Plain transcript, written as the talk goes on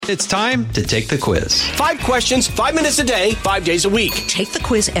It's time to take the quiz. 5 questions, 5 minutes a day, 5 days a week. Take the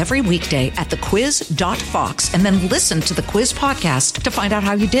quiz every weekday at thequiz.fox and then listen to the quiz podcast to find out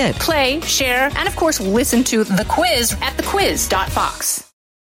how you did. Play, share, and of course, listen to the quiz at thequiz.fox.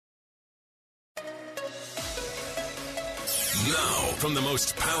 Now, from the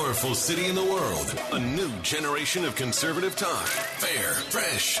most powerful city in the world, a new generation of conservative talk. Fair,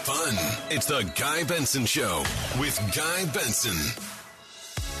 fresh, fun. It's the Guy Benson Show with Guy Benson.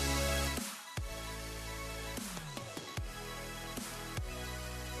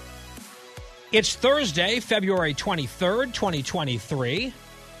 It's Thursday, February 23rd, 2023.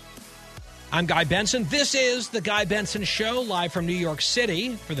 I'm Guy Benson. This is the Guy Benson Show, live from New York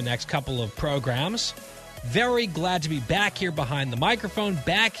City for the next couple of programs. Very glad to be back here behind the microphone,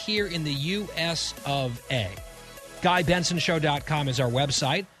 back here in the U.S. of A. GuyBensonShow.com is our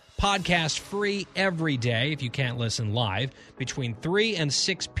website. Podcast free every day if you can't listen live between 3 and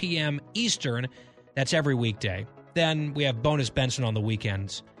 6 p.m. Eastern. That's every weekday. Then we have Bonus Benson on the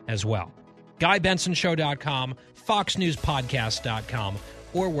weekends as well. GuyBensonShow.com, FoxNewsPodcast.com,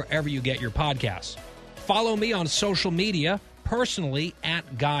 or wherever you get your podcasts. Follow me on social media, personally,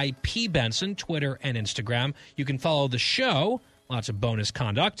 at Guy P. Benson, Twitter and Instagram. You can follow the show, lots of bonus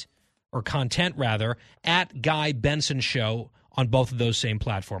content, at Guy Benson Show on both of those same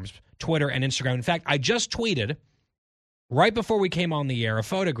platforms, Twitter and Instagram. In fact, I just tweeted, right before we came on the air, a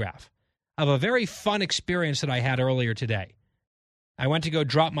photograph of a very fun experience that I had earlier today. I went to go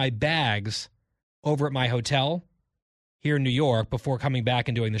drop my bags over at my hotel here in New York before coming back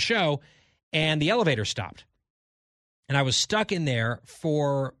and doing the show, and the elevator stopped. And I was stuck in there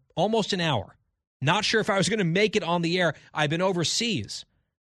for almost an hour. Not sure if I was going to make it on the air. I've been overseas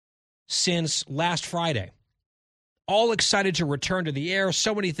since last Friday. All excited to return to the air.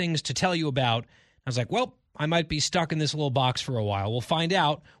 So many things to tell you about. I was like, well, I might be stuck in this little box for a while. We'll find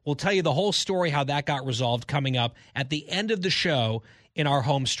out. We'll tell you the whole story, how that got resolved, coming up at the end of the show in our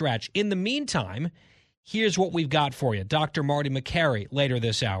home stretch. In the meantime, here's what we've got for you. Dr. Marty Makary later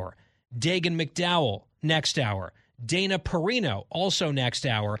this hour. Dagan McDowell next hour. Dana Perino also next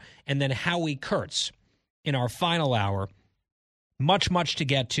hour. And then Howie Kurtz in our final hour. Much to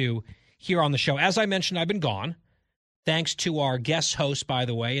get to here on the show. As I mentioned, I've been gone. Thanks to our guest hosts, by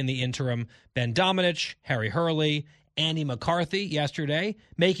the way, in the interim, Ben Domenech, Harry Hurley, Andy McCarthy yesterday,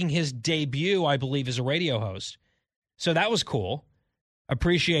 making his debut, I believe, as a radio host. So that was cool.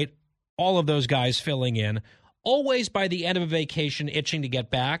 Appreciate all of those guys filling in. Always by the end of a vacation, itching to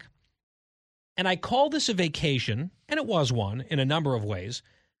get back. And I call this a vacation, and it was one in a number of ways,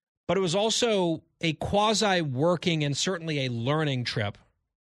 but it was also a quasi-working and certainly a learning trip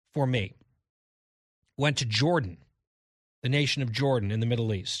for me. Went to Jordan, the nation of Jordan in the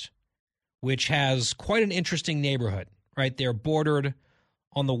Middle East, which has quite an interesting neighborhood, right? They're bordered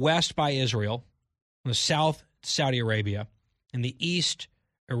on the west by Israel, on the south, Saudi Arabia, in the east,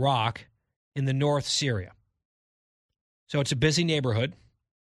 Iraq, in the north, Syria. So it's a busy neighborhood,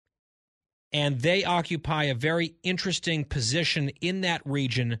 and they occupy a very interesting position in that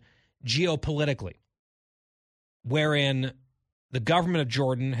region geopolitically, wherein the government of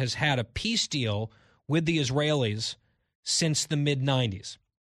Jordan has had a peace deal with the Israelis since the mid-'90s.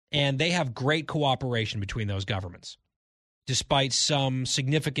 And they have great cooperation between those governments, despite some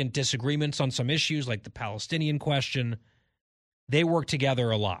significant disagreements on some issues like the Palestinian question. They work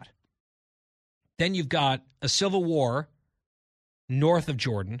together a lot. Then you've got a civil war north of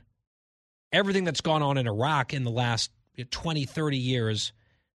Jordan, everything that's gone on in Iraq in the last 20, 30 years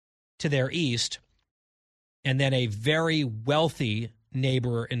to their east, and then a very wealthy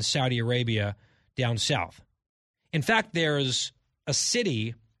neighbor in Saudi Arabia down south. In fact, there's a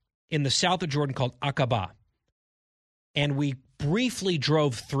city in the south of Jordan called Aqaba, and we briefly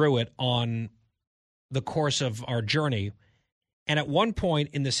drove through it on the course of our journey. And at one point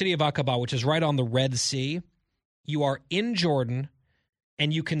in the city of Aqaba, which is right on the Red Sea, you are in Jordan,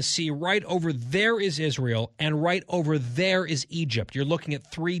 and you can see right over there is Israel, and right over there is Egypt. You're looking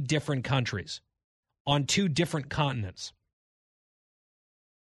at 3 different countries on 2 different continents.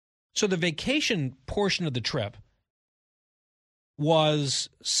 So the vacation portion of the trip was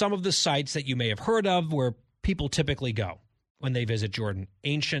some of the sites that you may have heard of where people typically go when they visit Jordan.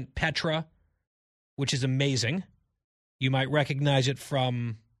 Ancient Petra, which is amazing. You might recognize it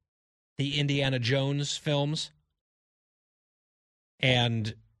from the Indiana Jones films.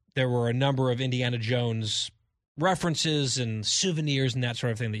 And there were a number of Indiana Jones references and souvenirs and that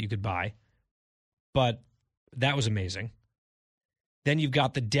sort of thing that you could buy. But that was amazing. Then you've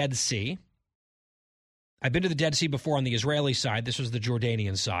got the Dead Sea. I've been to the Dead Sea before on the Israeli side. This was the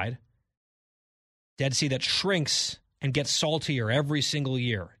Jordanian side. Dead Sea that shrinks and gets saltier every single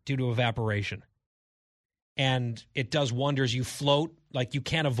year due to evaporation. And it does wonders. You float, like you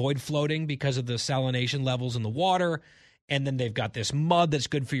can't avoid floating because of the salination levels in the water. And then they've got this mud that's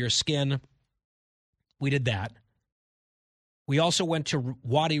good for your skin. We did that. We also went to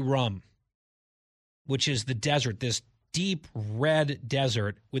Wadi Rum, which is the desert, this deep red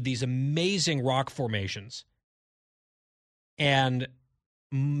desert with these amazing rock formations. And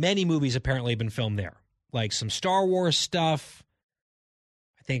many movies apparently have been filmed there, like some Star Wars stuff.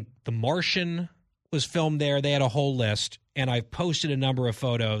 I think The Martian was filmed there. They had a whole list, and I've posted a number of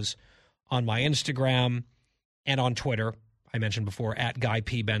photos on my Instagram and on Twitter. I mentioned before, at Guy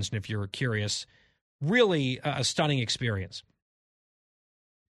P. Benson, if you're curious. Really a stunning experience.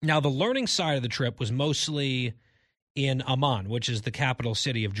 Now, the learning side of the trip was mostly in Amman, which is the capital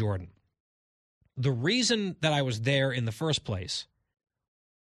city of Jordan. The reason that I was there in the first place,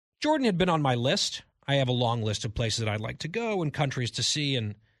 Jordan had been on my list. I have a long list of places that I'd like to go and countries to see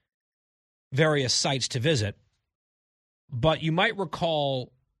and various sites to visit. But you might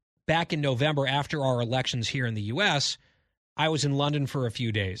recall back in November, after our elections here in the U.S., I was in London for a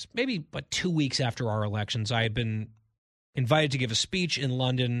few days, maybe but 2 weeks after our elections. I had been invited to give a speech in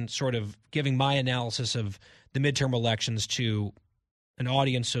London, sort of giving my analysis of the midterm elections to an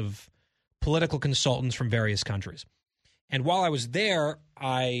audience of political consultants from various countries. And while I was there,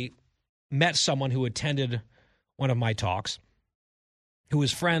 I met someone who attended one of my talks, who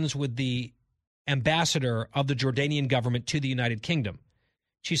was friends with the ambassador of the Jordanian government to the United Kingdom.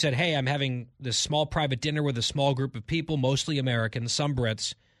 She said, hey, I'm having this small private dinner with a small group of people, mostly Americans, some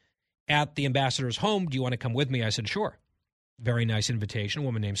Brits, at the ambassador's home. Do you want to come with me? I said, sure. Very nice invitation, a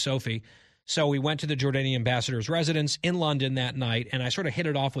woman named Sophie. So we went to the Jordanian ambassador's residence in London that night, and I sort of hit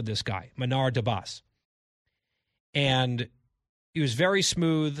it off with this guy, Manar Dabas. And he was very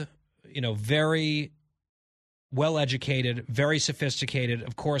smooth, very well-educated, very sophisticated,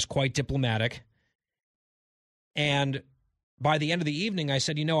 of course, quite diplomatic. And by the end of the evening, I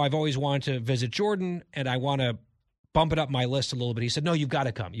said, I've always wanted to visit Jordan, and I want to bump it up my list a little bit. He said, no, you've got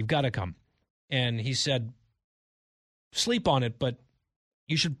to come. You've got to come. And he said, sleep on it, but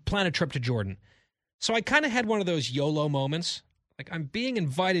you should plan a trip to Jordan. So I kind of had one of those YOLO moments. Like, I'm being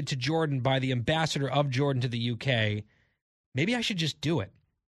invited to Jordan by the ambassador of Jordan to the UK. Maybe I should just do it.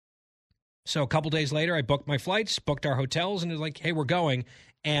 So a couple days later, I booked my flights, booked our hotels, and it was like, hey, we're going.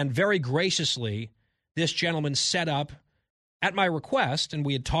 And very graciously, this gentleman set up, at my request, and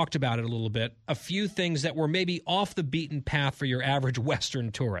we had talked about it a little bit, a few things that were maybe off the beaten path for your average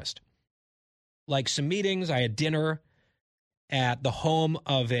Western tourist. Like some meetings. I had dinner at the home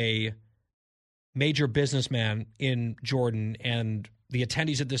of a major businessman in Jordan, and the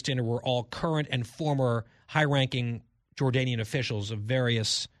attendees at this dinner were all current and former high-ranking Jordanian officials of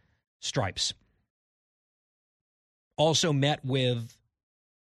various stripes. Also met with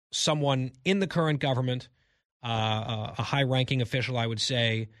someone in the current government, a high-ranking official, I would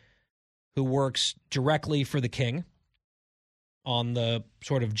say, who works directly for the king on the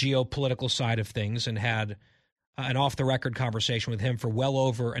sort of geopolitical side of things, and had an off-the-record conversation with him for well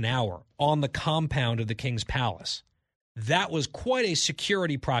over an hour on the compound of the king's palace. That was quite a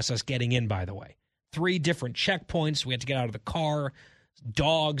security process getting in, by the way. 3 different checkpoints. We had to get out of the car,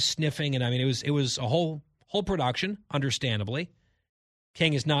 dogs sniffing, and I mean, it was a whole production, understandably.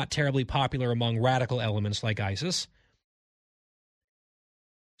 King is not terribly popular among radical elements like ISIS.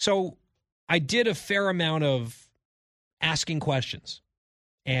 So I did a fair amount of asking questions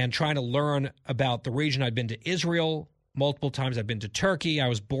and trying to learn about the region. I'd been to Israel multiple times. I've been to Turkey. I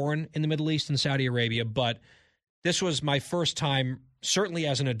was born in the Middle East and Saudi Arabia, but this was my first time, certainly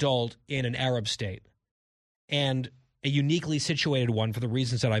as an adult, in an Arab state, and a uniquely situated one for the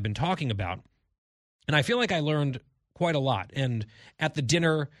reasons that I've been talking about. And I feel like I learned quite a lot. And at the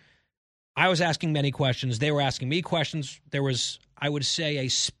dinner, I was asking many questions. They were asking me questions. There was, I would say, a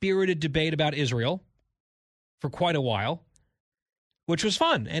spirited debate about Israel for quite a while, which was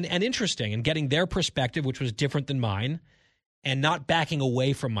fun and interesting, and getting their perspective, which was different than mine, and not backing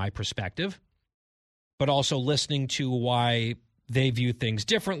away from my perspective, but also listening to why they view things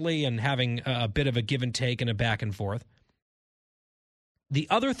differently and having a bit of a give and take and a back and forth. The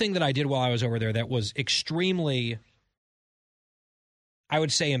other thing that I did while I was over there that was extremely, I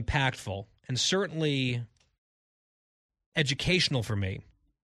would say, impactful and certainly educational for me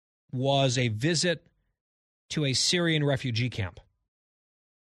was a visit to a Syrian refugee camp.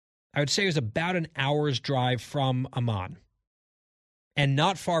 I would say it was about an hour's drive from Amman and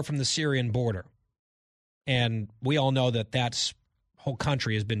not far from the Syrian border. And we all know that that whole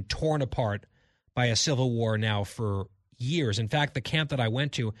country has been torn apart by a civil war now for years. In fact, the camp that I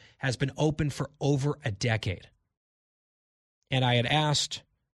went to has been open for over a decade. And I had asked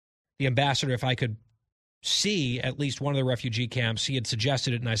the ambassador if I could see at least one of the refugee camps. He had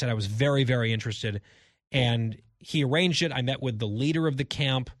suggested it, and I said I was very, very interested. And he arranged it. I met with the leader of the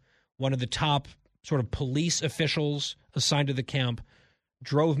camp, one of the top sort of police officials assigned to the camp,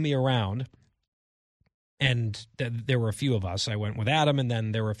 drove me around. And there were a few of us. I went with Adam, and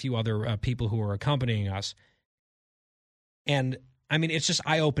then there were a few other people who were accompanying us. And, I mean, it's just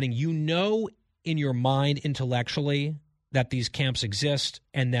eye-opening. You know in your mind intellectually that these camps exist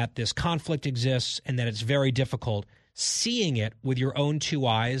and that this conflict exists and that it's very difficult. Seeing it with your own two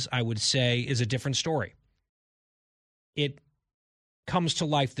eyes, I would say, is a different story. It comes to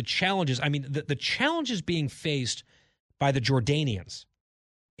life. The challenges, I mean, the challenges being faced by the Jordanians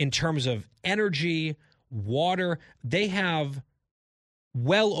in terms of energy, water, they have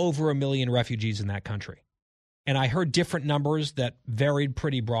well over 1 million refugees in that country. And I heard different numbers that varied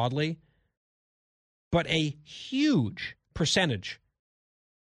pretty broadly. But a huge percentage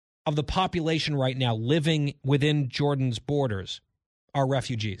of the population right now living within Jordan's borders are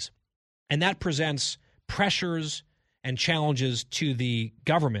refugees. And that presents pressures and challenges to the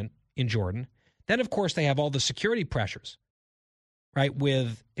government in Jordan. Then, of course, they have all the security pressures, right,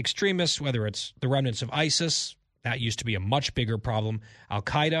 with extremists, whether it's the remnants of ISIS, that used to be a much bigger problem,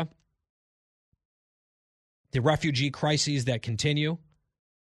 Al-Qaeda, the refugee crises that continue,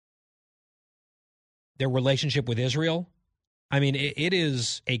 their relationship with Israel. I mean, it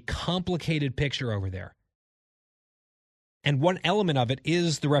is a complicated picture over there. And one element of it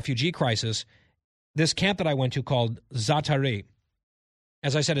is the refugee crisis. This camp that I went to called Zaatari,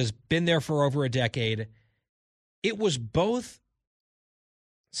 as I said, has been there for over a decade. It was both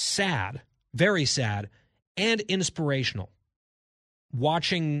sad, very sad, and inspirational,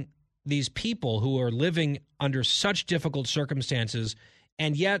 watching these people who are living under such difficult circumstances,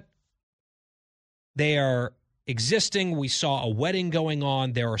 and yet they are existing. We saw a wedding going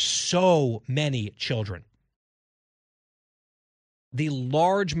on. There are so many children. The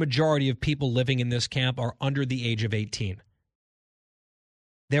large majority of people living in this camp are under the age of 18.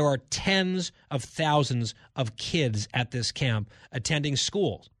 There are tens of thousands of kids at this camp attending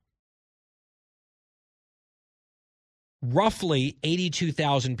schools. Roughly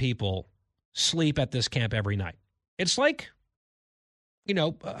 82,000 people sleep at this camp every night. It's like, you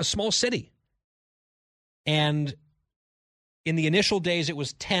know, a small city. And in the initial days, it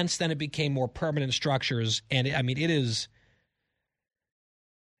was tense. Then it became more permanent structures. And I mean, it is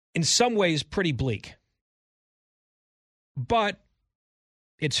in some ways pretty bleak. But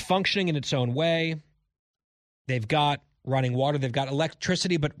it's functioning in its own way. They've got running water. They've got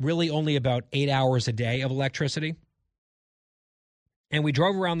electricity, but really only about 8 hours a day of electricity. And we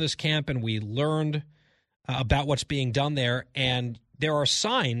drove around this camp and we learned about what's being done there. And there are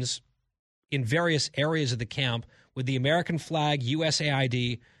signs in various areas of the camp with the American flag,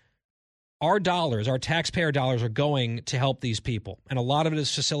 USAID. Our dollars, our taxpayer dollars, are going to help these people. And a lot of it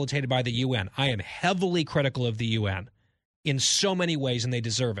is facilitated by the UN. I am heavily critical of the UN in so many ways, and they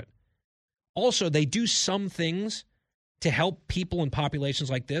deserve it. Also, they do some things to help people in populations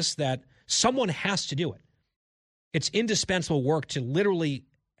like this that someone has to do it. It's indispensable work to literally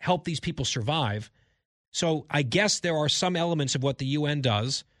help these people survive. So I guess there are some elements of what the UN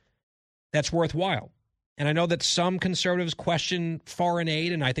does that's worthwhile. And I know that some conservatives question foreign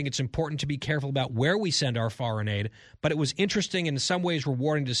aid, and I think it's important to be careful about where we send our foreign aid. But it was interesting, in some ways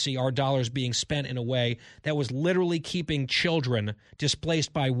rewarding, to see our dollars being spent in a way that was literally keeping children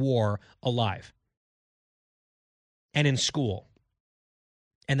displaced by war alive and in school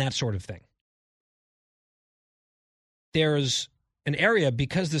and that sort of thing. There's an area,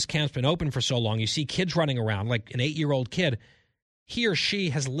 because this camp's been open for so long, you see kids running around, like an 8-year-old kid. He or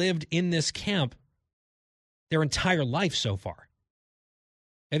she has lived in this camp their entire life so far.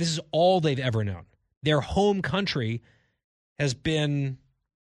 And this is all they've ever known. Their home country has been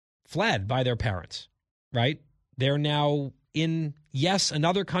fled by their parents, right? They're now in, yes,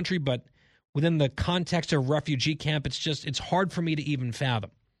 another country, but within the context of refugee camp, it's hard for me to even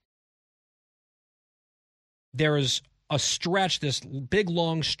fathom. There is a stretch, this big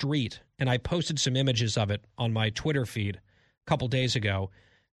long street, and I posted some images of it on my Twitter feed a couple days ago,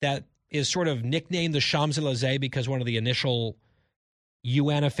 that is sort of nicknamed the Champs-Élysées because one of the initial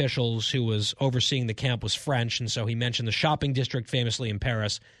UN officials who was overseeing the camp was French, and so he mentioned the shopping district famously in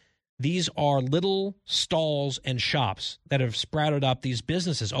Paris. These are little stalls and shops that have sprouted up, these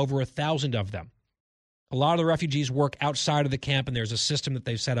businesses, over 1,000 of them. A lot of the refugees work outside of the camp, and there's a system that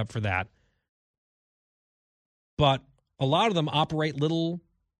they've set up for that. But a lot of them operate little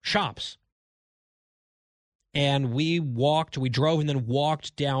shops. And we drove and then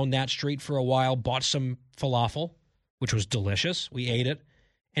walked down that street for a while, bought some falafel, which was delicious. We ate it.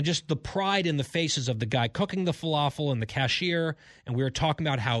 And just the pride in the faces of the guy cooking the falafel and the cashier, and we were talking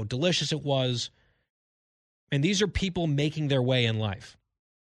about how delicious it was. And these are people making their way in life.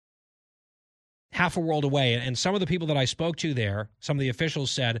 Half a world away. And some of the people that I spoke to there, some of the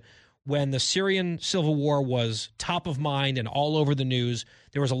officials said, when the Syrian civil war was top of mind and all over the news,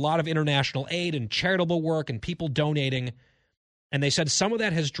 there was a lot of international aid and charitable work and people donating. And they said some of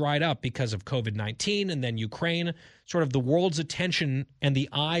that has dried up because of COVID-19 and then Ukraine. Sort of the world's attention and the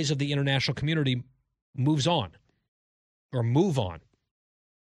eyes of the international community moves on or move on.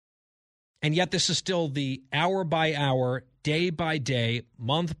 And yet this is still the hour by hour, day by day,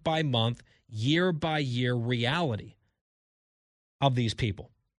 month by month, year by year reality of these people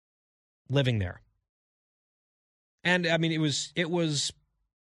living there. And I mean, it was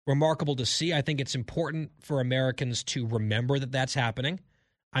remarkable to see. I think it's important for Americans to remember that that's happening.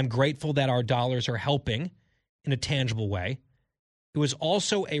 I'm grateful that our dollars are helping in a tangible way. It was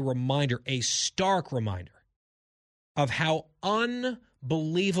also a reminder, a stark reminder, of how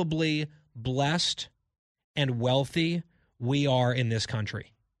unbelievably blessed and wealthy we are in this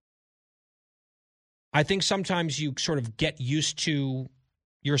country. I think sometimes you sort of get used to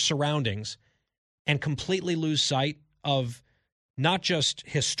your surroundings and completely lose sight of not just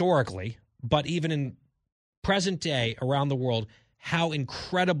historically, but even in present day around the world, how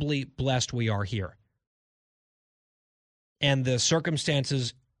incredibly blessed we are here. And the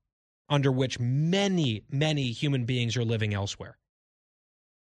circumstances under which many, many human beings are living elsewhere.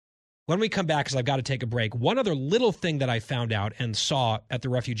 When we come back, because I've got to take a break, one other little thing that I found out and saw at the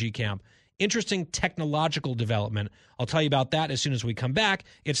refugee camp, interesting technological development. I'll tell you about that as soon as we come back.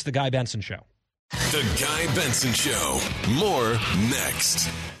 It's The Guy Benson Show. The Guy Benson Show. More next.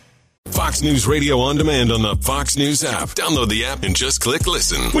 Fox News Radio on demand on the Fox News app. Download the app and just click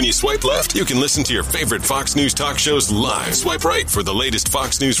listen. When you swipe left, you can listen to your favorite Fox News talk shows live. Swipe right for the latest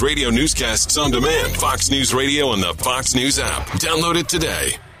Fox News Radio newscasts on demand. Fox News Radio on the Fox News app. Download it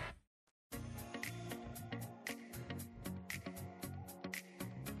today.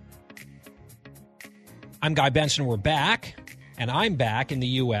 I'm Guy Benson. We're back, and I'm back in the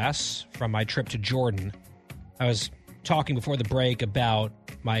U.S. from my trip to Jordan. I was talking before the break about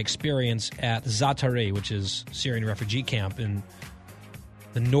my experience at Zaatari, which is a Syrian refugee camp in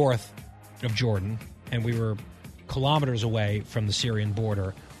the north of Jordan, and we were kilometers away from the Syrian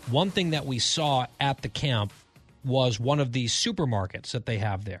border. One thing that we saw at the camp was one of the supermarkets that they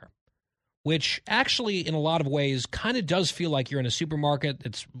have there, which actually in a lot of ways kind of does feel like you're in a supermarket.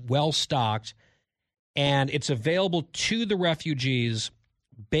 It's well-stocked. And it's available to the refugees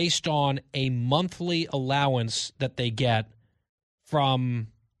based on a monthly allowance that they get from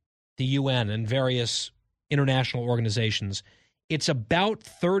the UN and various international organizations. It's about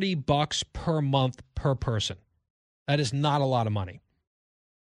 $30 per month per person. That is not a lot of money.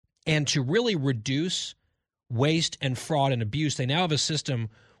 And to really reduce waste and fraud and abuse, they now have a system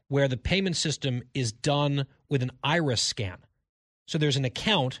where the payment system is done with an iris scan. So there's an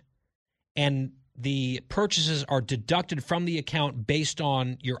account, and the purchases are deducted from the account based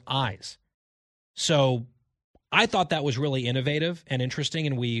on your eyes. So I thought that was really innovative and interesting,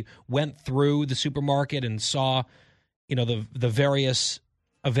 and we went through the supermarket and saw, the various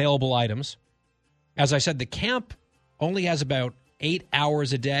available items. As I said, the camp only has about 8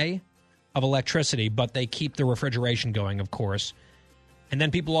 hours a day of electricity, but they keep the refrigeration going, of course. And then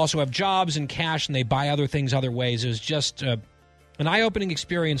people also have jobs and cash, and they buy other things other ways. It was just an eye-opening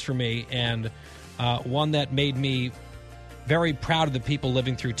experience for me, and one that made me very proud of the people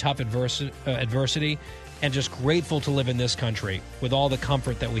living through tough adversity and just grateful to live in this country with all the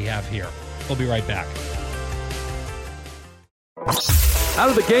comfort that we have here. We'll be right back. Out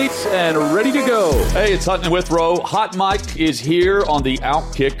of the gates and ready to go. Hey, it's Hutton Withrow. Hot Mike is here on the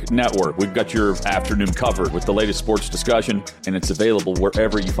Outkick Network. We've got your afternoon covered with the latest sports discussion, and it's available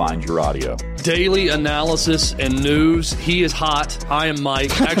wherever you find your audio. Daily analysis and news. He is hot. I am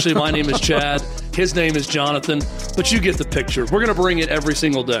Mike. Actually, my name is Chad. His name is Jonathan, but you get the picture. We're going to bring it every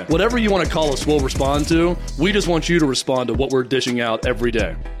single day. Whatever you want to call us, we'll respond to. We just want you to respond to what we're dishing out every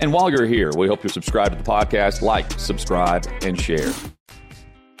day. And while you're here, we hope you subscribe to the podcast, like, subscribe, and share.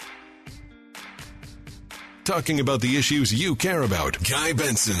 Talking about the issues you care about. Guy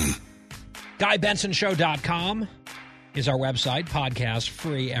Benson. GuyBensonShow.com is our website. Podcast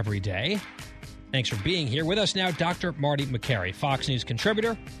free every day. Thanks for being here. With us now, Dr. Marty Makary, Fox News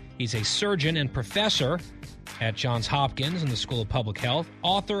contributor. He's a surgeon and professor at Johns Hopkins in the School of Public Health,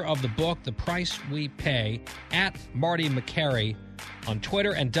 author of the book, The Price We Pay, at Marty Makary on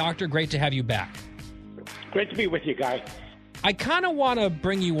Twitter. And Doctor, great to have you back. Great to be with you, Guy. I kind of want to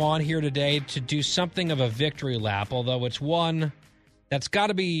bring you on here today to do something of a victory lap, although it's one that's got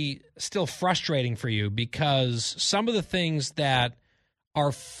to be still frustrating for you because some of the things that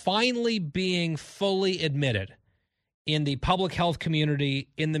are finally being fully admitted in the public health community,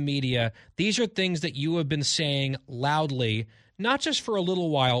 in the media, these are things that you have been saying loudly, not just for a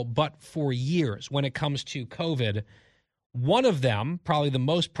little while, but for years when it comes to COVID. One of them, probably the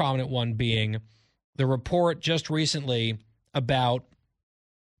most prominent one, being the report just recently about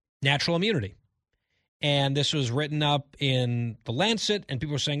natural immunity. And this was written up in The Lancet, and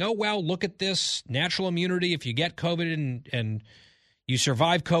people were saying, oh, well, look at this natural immunity. If you get COVID and you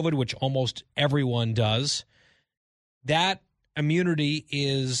survive COVID, which almost everyone does, that immunity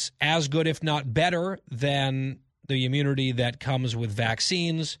is as good, if not better, than the immunity that comes with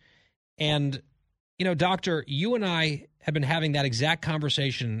vaccines. And, you know, Doctor, you and I have been having that exact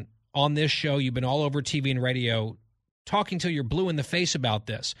conversation on this show. You've been all over TV and radio talking till you're blue in the face about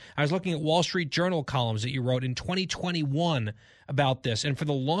this. I was looking at Wall Street Journal columns that you wrote in 2021 about this. And for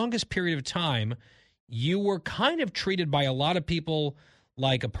the longest period of time, you were kind of treated by a lot of people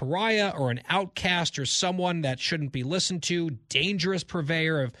like a pariah or an outcast or someone that shouldn't be listened to, dangerous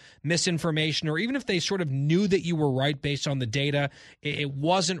purveyor of misinformation, or even if they sort of knew that you were right based on the data, it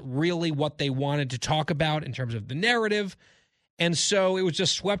wasn't really what they wanted to talk about in terms of the narrative. And so it was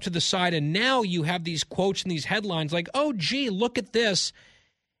just swept to the side. And now you have these quotes and these headlines like, oh, gee, look at this.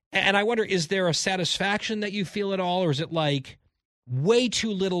 And I wonder, is there a satisfaction that you feel at all? Or is it like way too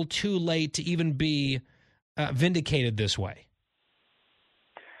little, too late to even be vindicated this way?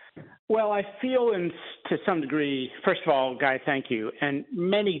 Well, I feel to some degree, first of all, Guy, thank you. And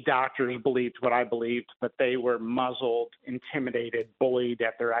many doctors believed what I believed, but they were muzzled, intimidated, bullied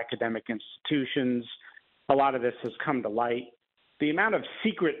at their academic institutions. A lot of this has come to light. The amount of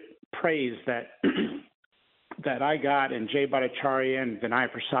secret praise that that I got, and Jay Bhattacharya and Vinay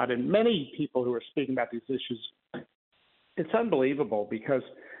Prasad and many people who are speaking about these issues, it's unbelievable because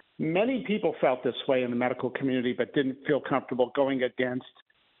many people felt this way in the medical community but didn't feel comfortable going against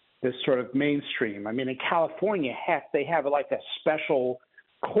this sort of mainstream. I mean, in California, heck, they have like a special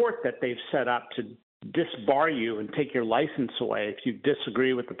court that they've set up to disbar you and take your license away if you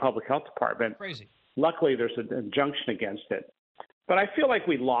disagree with the public health department. Crazy. Luckily, there's an injunction against it. But I feel like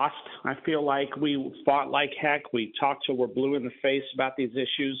we lost. I feel like we fought like heck. We talked till we're blue in the face about these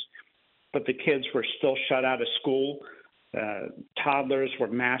issues, but the kids were still shut out of school. Toddlers were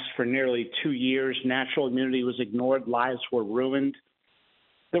masked for nearly 2 years. Natural immunity was ignored. Lives were ruined.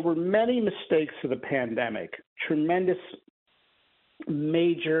 There were many mistakes of the pandemic, tremendous,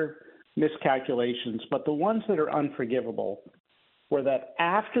 major miscalculations, but the ones that are unforgivable were that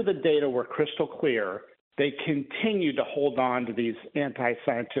after the data were crystal clear, they continued to hold on to these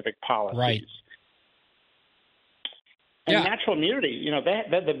anti-scientific policies. Right. And natural immunity, you know,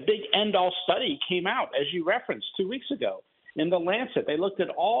 the big end-all study came out, as you referenced, 2 weeks ago in The Lancet. They looked at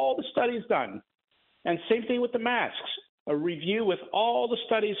all the studies done, and same thing with the masks. A review with all the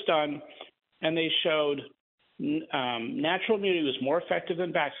studies done, and they showed natural immunity was more effective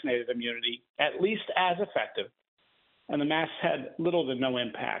than vaccinated immunity, at least as effective, and the masks had little to no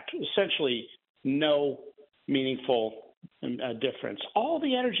impact, essentially no meaningful difference. All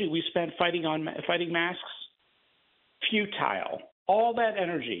the energy we spent fighting masks, futile. All that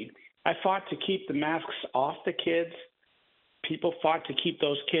energy. I fought to keep the masks off the kids. People fought to keep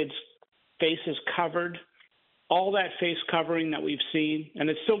those kids' faces covered. All that face covering that we've seen, and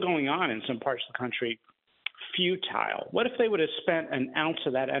it's still going on in some parts of the country, futile. What if they would have spent an ounce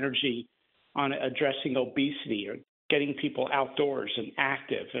of that energy on addressing obesity or getting people outdoors and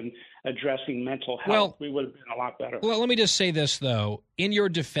active and addressing mental health? Well, we would have been a lot better. Well, let me just say this, though. In your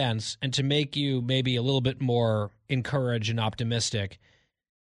defense, and to make you maybe a little bit more encouraged and optimistic,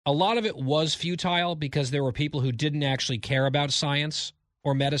 a lot of it was futile because there were people who didn't actually care about science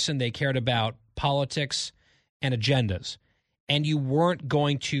or medicine. They cared about politics and agendas. And you weren't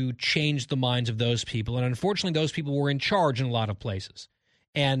going to change the minds of those people. And unfortunately, those people were in charge in a lot of places.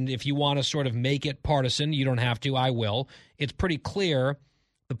 And if you want to sort of make it partisan, you don't have to, I will. It's pretty clear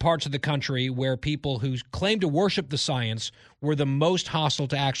the parts of the country where people who claim to worship the science were the most hostile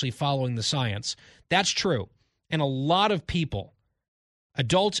to actually following the science. That's true. And a lot of people,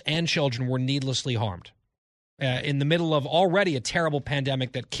 adults and children, were needlessly harmed. In the middle of already a terrible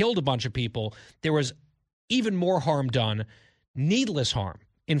pandemic that killed a bunch of people, there was even more harm done, needless harm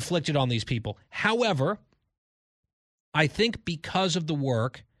inflicted on these people. However, I think because of the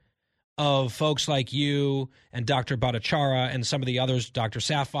work of folks like you and Dr. Bhattacharya and some of the others, Dr.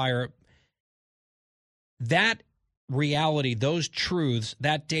 Sapphire, that reality, those truths,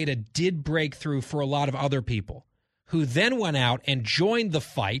 that data did break through for a lot of other people who then went out and joined the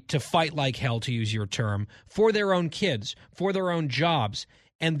fight, to fight like hell, to use your term, for their own kids, for their own jobs.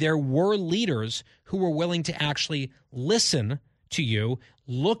 And there were leaders who were willing to actually listen to you,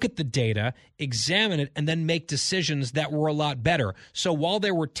 look at the data, examine it, and then make decisions that were a lot better. So while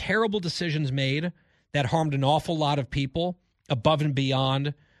there were terrible decisions made that harmed an awful lot of people above and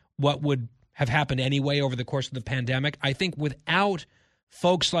beyond what would have happened anyway over the course of the pandemic, I think without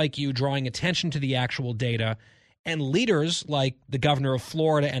folks like you drawing attention to the actual data and leaders like the governor of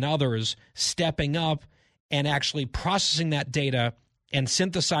Florida and others stepping up and actually processing that data and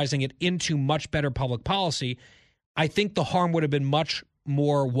synthesizing it into much better public policy, I think the harm would have been much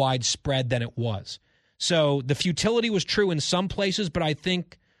more widespread than it was. So the futility was true in some places, but I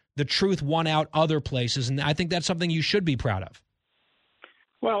think the truth won out other places, and I think that's something you should be proud of.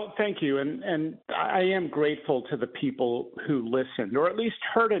 Well, thank you. And I am grateful to the people who listened, or at least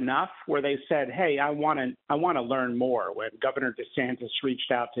heard enough where they said, hey, I want to learn more. When Governor DeSantis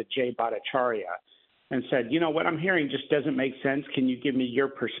reached out to Jay Bhattacharya and said, you know, what I'm hearing just doesn't make sense. Can you give me your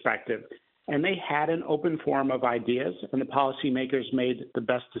perspective? And they had an open forum of ideas, and the policymakers made the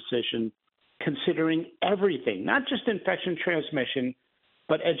best decision considering everything, not just infection transmission,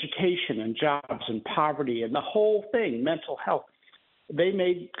 but education and jobs and poverty and the whole thing, mental health. They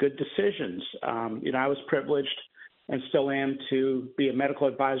made good decisions. I was privileged and still am to be a medical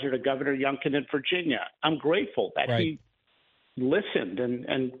advisor to Governor Youngkin in Virginia. I'm grateful that he listened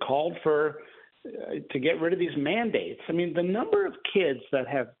and called for to get rid of these mandates. I mean, the number of kids that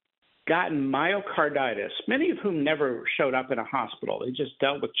have gotten myocarditis, many of whom never showed up in a hospital. They just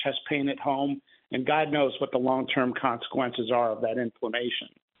dealt with chest pain at home, and God knows what the long-term consequences are of that inflammation,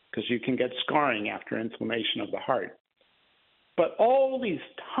 because you can get scarring after inflammation of the heart. But all these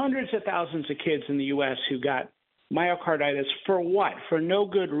hundreds of thousands of kids in the U.S. who got myocarditis for what? For no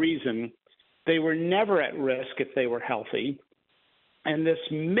good reason. They were never at risk if they were healthy. And this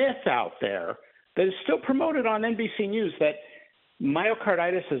myth out there that is still promoted on NBC News that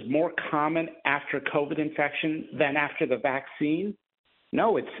myocarditis is more common after COVID infection than after the vaccine.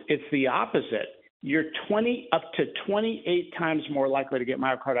 No, it's the opposite. You're 20 up to 28 times more likely to get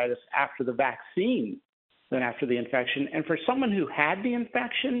myocarditis after the vaccine than after the infection. And for someone who had the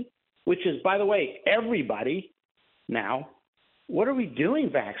infection, which is, by the way, everybody now, what are we doing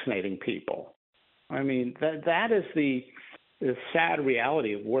vaccinating people? I mean, that is the sad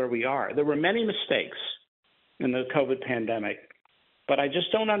reality of where we are. There were many mistakes in the COVID pandemic, but I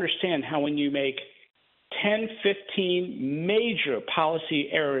just don't understand how when you make 10, 15 major policy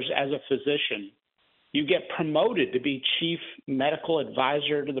errors as a physician, you get promoted to be chief medical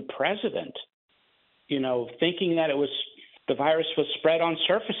advisor to the president, thinking that the virus was spread on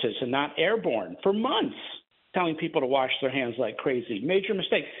surfaces and not airborne for months, telling people to wash their hands like crazy. Major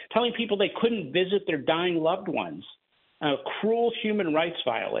mistake. Telling people they couldn't visit their dying loved ones. A cruel human rights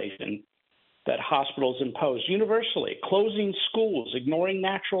violation that hospitals impose universally, closing schools, ignoring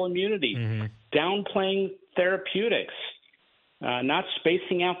natural immunity, downplaying therapeutics, not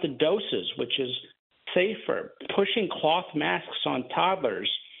spacing out the doses, which is safer, pushing cloth masks on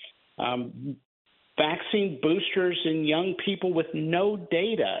toddlers, vaccine boosters in young people with no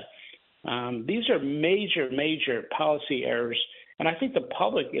data. These are major, major policy errors, and I think the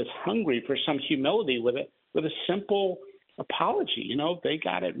public is hungry for some humility with a simple apology. They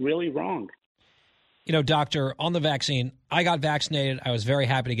got it really wrong. Doctor, on the vaccine, I got vaccinated. I was very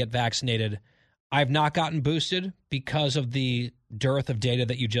happy to get vaccinated. I have not gotten boosted because of the dearth of data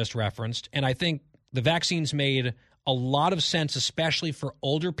that you just referenced. And I think the vaccines made a lot of sense, especially for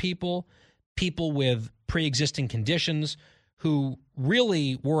older people, people with pre-existing conditions who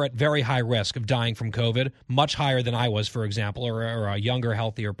really were at very high risk of dying from COVID, much higher than I was, for example, or a younger,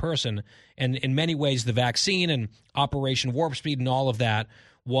 healthier person. And in many ways, the vaccine and Operation Warp Speed and all of that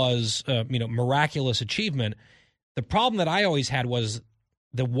was, miraculous achievement. The problem that I always had was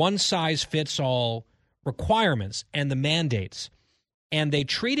the one-size-fits-all requirements and the mandates. And they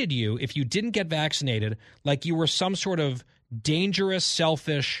treated you, if you didn't get vaccinated, like you were some sort of dangerous,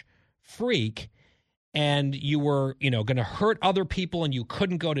 selfish freak, and you were, going to hurt other people, and you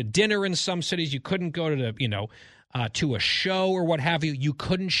couldn't go to dinner in some cities. You couldn't go to a show or what have you. You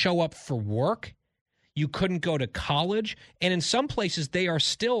couldn't show up for work. You couldn't go to college. And in some places, they are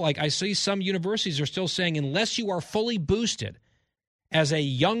still, like I see some universities are still saying, unless you are fully boosted as a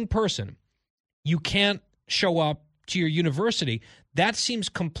young person, you can't show up to your university. That seems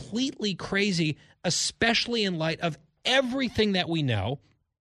completely crazy, especially in light of everything that we know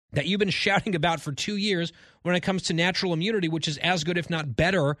that you've been shouting about for 2 years when it comes to natural immunity, which is as good, if not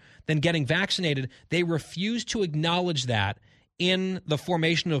better, than getting vaccinated. They refuse to acknowledge that in the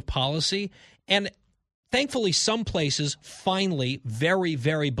formation of policy. And thankfully, some places finally, very,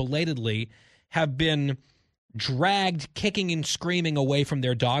 very belatedly, have been dragged kicking and screaming away from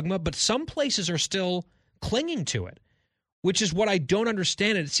their dogma, but some places are still clinging to it, which is what I don't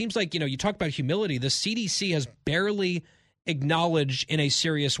understand. And it seems like, you talk about humility. The CDC has barely acknowledged in a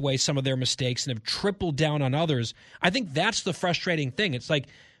serious way some of their mistakes and have tripled down on others. I think that's the frustrating thing. It's like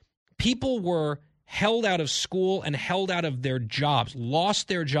people were held out of school and held out of their jobs, lost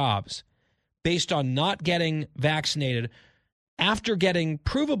their jobs based on not getting vaccinated after getting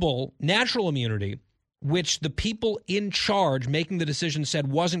provable natural immunity, which the people in charge making the decision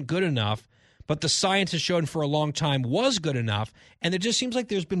said wasn't good enough, but the science has shown for a long time was good enough. And it just seems like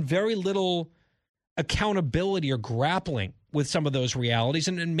there's been very little accountability or grappling with some of those realities.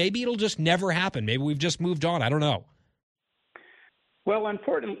 And maybe it'll just never happen. Maybe we've just moved on. I don't know. Well,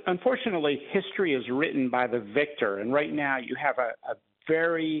 unfortunately, history is written by the victor. And right now you have a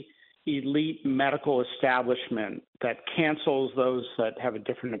very elite medical establishment that cancels those that have a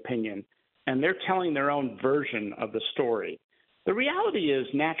different opinion. And they're telling their own version of the story. The reality is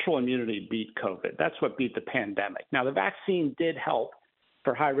natural immunity beat COVID. That's what beat the pandemic. Now, the vaccine did help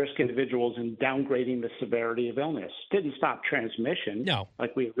for high-risk individuals in downgrading the severity of illness. Didn't stop transmission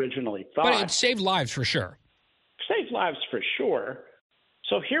like we originally thought. But it saved lives for sure. Saved lives for sure.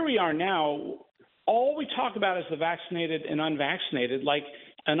 So here we are now. All we talk about is the vaccinated and unvaccinated, like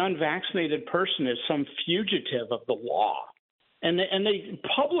an unvaccinated person is some fugitive of the law. And they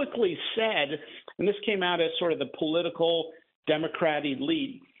publicly said, and this came out as sort of the political Democrat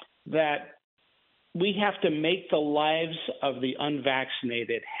elite, that we have to make the lives of the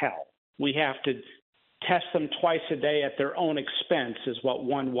unvaccinated hell. We have to test them twice a day at their own expense, is what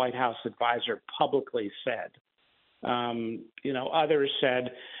one White House advisor publicly said. Others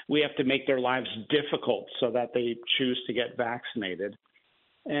said we have to make their lives difficult so that they choose to get vaccinated.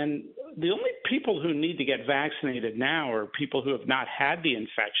 And the only people who need to get vaccinated now are people who have not had the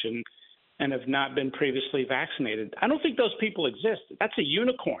infection and have not been previously vaccinated. I don't think those people exist. That's a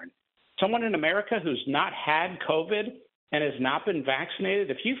unicorn. Someone in America who's not had COVID and has not been vaccinated,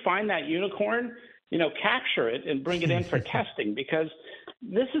 if you find that unicorn, capture it and bring it in for testing, because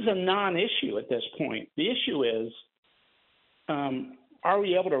this is a non-issue at this point. The issue is, are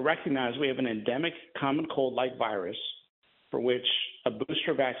we able to recognize we have an endemic common cold-like virus for which a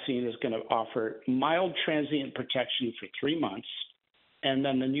booster vaccine is going to offer mild transient protection for 3 months, and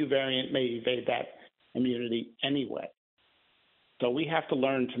then the new variant may evade that immunity anyway. So we have to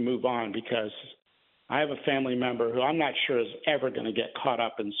learn to move on, because I have a family member who I'm not sure is ever going to get caught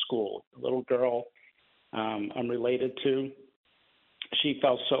up in school. A little girl I'm related to, she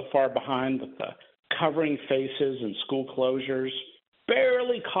fell so far behind with the covering faces and school closures,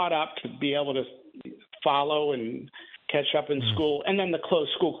 barely caught up to be able to follow and catch up in school. And then the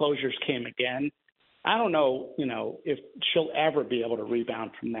school closures came again. I don't know, if she'll ever be able to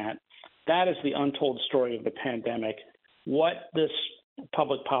rebound from that. That is the untold story of the pandemic. What this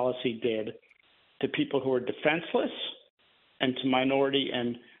public policy did to people who are defenseless and to minority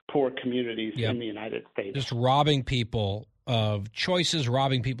and poor communities in the United States. Just robbing people of choices,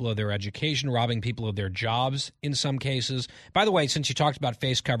 robbing people of their education, robbing people of their jobs in some cases. By the way, since you talked about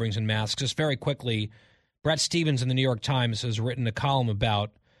face coverings and masks, just very quickly, Brett Stevens in the New York Times has written a column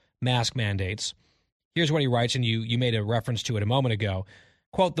about mask mandates. Here's what he writes, and you made a reference to it a moment ago.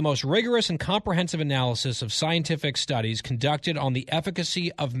 Quote, the most rigorous and comprehensive analysis of scientific studies conducted on the efficacy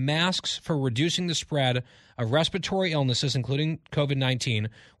of masks for reducing the spread of respiratory illnesses, including COVID-19,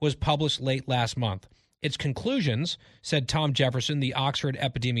 was published late last month. Its conclusions, said Tom Jefferson, the Oxford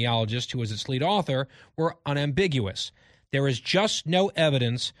epidemiologist who was its lead author, were unambiguous. There is just no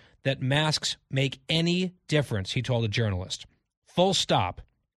evidence that masks make any difference, he told a journalist. Full stop.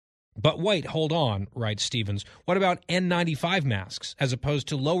 But wait, hold on, writes Stevens. What about N95 masks as opposed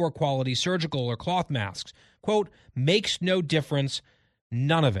to lower quality surgical or cloth masks? Quote, makes no difference,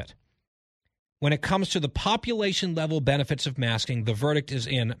 none of it. When it comes to the population level benefits of masking, the verdict is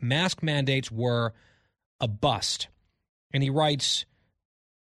in. Mask mandates were a bust. And he writes,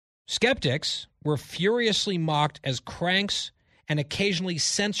 skeptics were furiously mocked as cranks and occasionally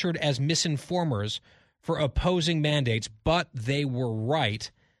censored as misinformers for opposing mandates, but they were right.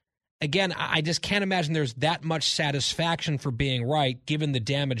 Again, I just can't imagine there's that much satisfaction for being right, given the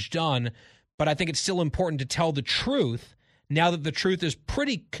damage done. But I think it's still important to tell the truth now that the truth is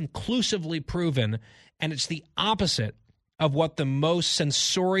pretty conclusively proven. And it's the opposite of what the most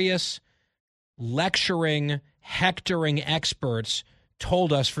censorious, lecturing, hectoring experts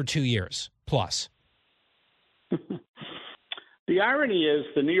told us for 2 years plus. The irony is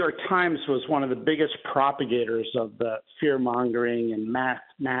the New York Times was one of the biggest propagators of the fear-mongering and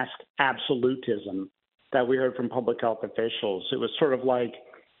mask absolutism that we heard from public health officials. It was sort of like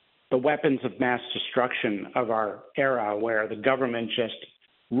the weapons of mass destruction of our era, where the government just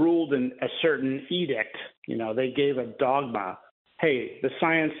ruled in a certain edict. You know, they gave a dogma. Hey, the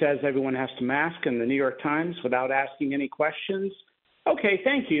science says everyone has to mask in the New York Times without asking any questions. Okay,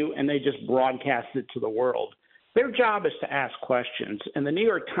 thank you. And they just broadcast it to the world. Their job is to ask questions. And the New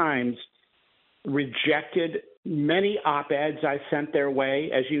York Times rejected many op-eds I sent their way.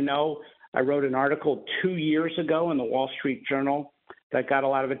 As you know, I wrote an article 2 years ago in the Wall Street Journal that got a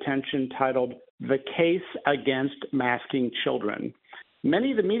lot of attention titled "The Case Against Masking Children."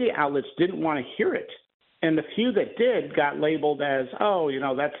 Many of the media outlets didn't want to hear it. And the few that did got labeled as,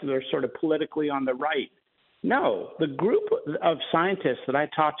 they're sort of politically on the right. No, the group of scientists that I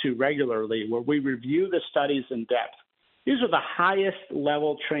talk to regularly, where we review the studies in depth, these are the highest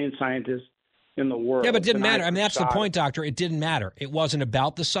level trained scientists in the world. Yeah, but it didn't matter. I mean, that's the point, Doctor. It didn't matter. It wasn't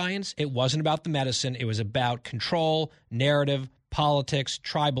about the science. It wasn't about the medicine. It was about control, narrative, politics,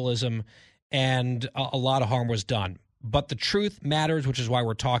 tribalism, and a lot of harm was done. But the truth matters, which is why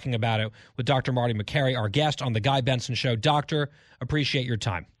we're talking about it with Dr. Marty Makary, our guest on The Guy Benson Show. Doctor, appreciate your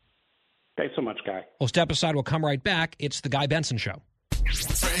time. Thanks so much, Guy. We'll step aside. We'll come right back. It's The Guy Benson Show.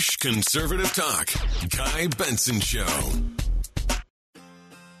 Fresh conservative talk. Guy Benson Show.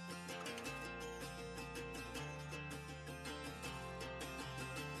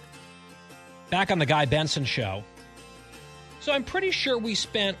 Back on The Guy Benson Show. So I'm pretty sure we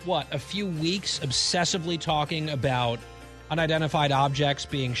spent, a few weeks obsessively talking about unidentified objects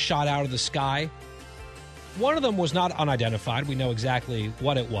being shot out of the sky. One of them was not unidentified. We know exactly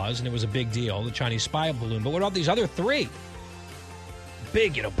what it was, and it was a big deal, the Chinese spy balloon. But what about these other three?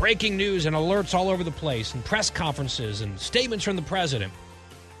 Big, breaking news and alerts all over the place, and press conferences and statements from the president.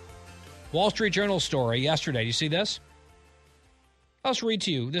 Wall Street Journal story yesterday. Do you see this? I'll just read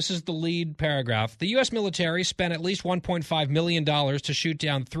to you. This is the lead paragraph. The U.S. military spent at least $1.5 million to shoot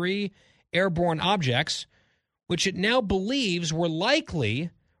down 3 airborne objects, which it now believes were likely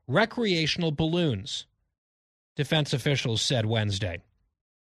recreational balloons, defense officials said Wednesday.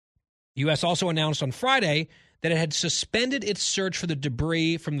 The U.S. also announced on Friday that it had suspended its search for the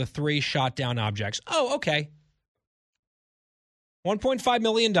debris from the 3 shot-down objects. Oh, okay. $1.5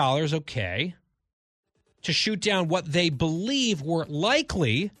 million, okay, to shoot down what they believe were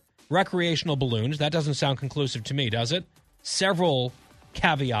likely recreational balloons. That doesn't sound conclusive to me, does it? Several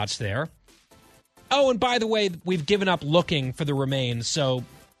caveats there. Oh, and by the way, we've given up looking for the remains, so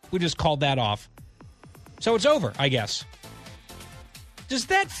we just called that off. So it's over, I guess. Does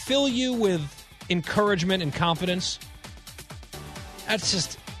that fill you with encouragement and confidence? That's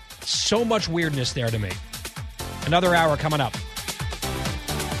just so much weirdness there to me. Another hour coming up.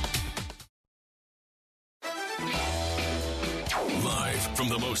 From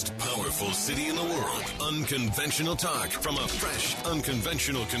the most powerful city in the world, unconventional talk from a fresh,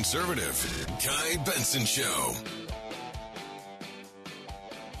 unconventional conservative. Guy Benson Show.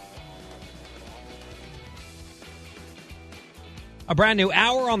 A brand new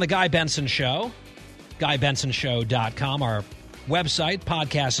hour on The Guy Benson Show. GuyBensonShow.com. Our website,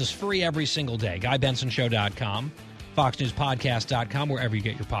 podcast is free every single day. GuyBensonShow.com. FoxNewsPodcast.com, wherever you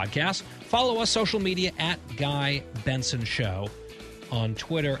get your podcasts. Follow us social media at Guy Benson Show on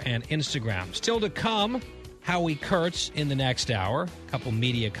Twitter and Instagram. Still to come, Howie Kurtz in the next hour. A couple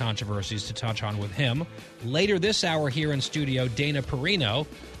media controversies to touch on with him. Later this hour here in studio, Dana Perino will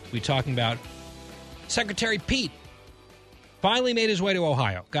be talking about Secretary Pete. Finally made his way to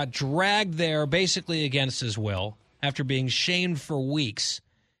Ohio. Got dragged there basically against his will after being shamed for weeks.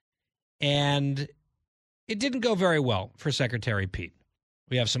 And it didn't go very well for Secretary Pete.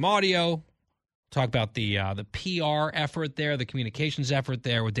 We have some audio. Talk about the PR effort there, the communications effort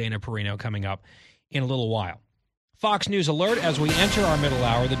there with Dana Perino coming up in a little while. Fox News alert as we enter our middle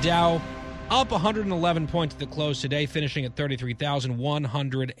hour. The Dow up 111 points at the close today, finishing at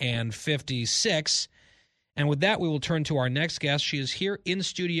 33,156. And with that, we will turn to our next guest. She is here in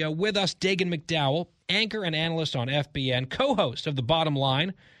studio with us, Dagen McDowell, anchor and analyst on FBN, co-host of The Bottom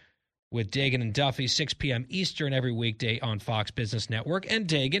Line with Dagen and Duffy, 6 p.m. Eastern every weekday on Fox Business Network. And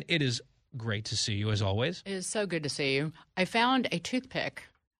Dagen, it is great to see you, as always. It is so good to see you. I found a toothpick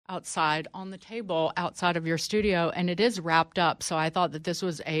outside on the table outside of your studio, and it is wrapped up. So I thought that this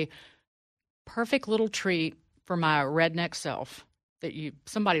was a perfect little treat for my redneck self that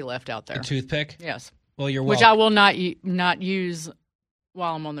somebody left out there. A toothpick? Yes. Well, you're welcome. Which I will not use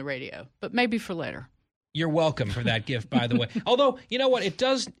while I'm on the radio, but maybe for later. You're welcome for that gift, by the way. Although, you know what?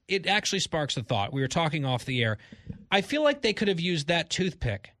 It actually sparks a thought. We were talking off the air. I feel like they could have used that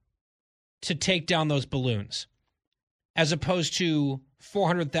toothpick to take down those balloons. as opposed to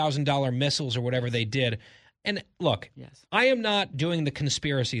 $400,000 missiles or whatever they did. And look, Yes. I am not doing the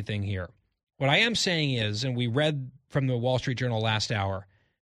conspiracy thing here. What I am saying is, and we read from the Wall Street Journal last hour,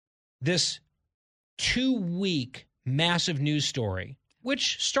 this 2-week massive news story,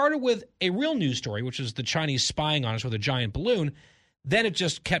 which started with a real news story, which is the Chinese spying on us with a giant balloon. Then it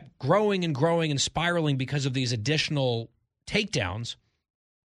just kept growing and growing and spiraling because of these additional takedowns.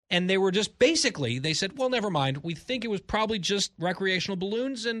 And they were just basically, they said, well, never mind. We think it was probably just recreational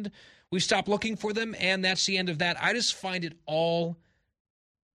balloons and we stopped looking for them. And that's the end of that. I just find it all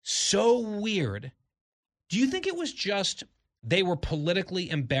so weird. Do you think it was just they were politically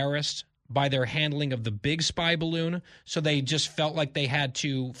embarrassed by their handling of the big spy balloon, so they just felt like they had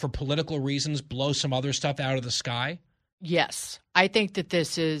to, for political reasons, blow some other stuff out of the sky? Yes. I think that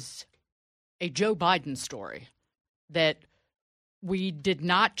this is a Joe Biden story, that we did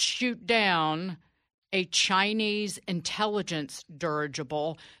not shoot down a Chinese intelligence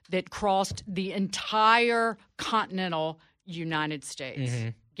dirigible that crossed the entire continental United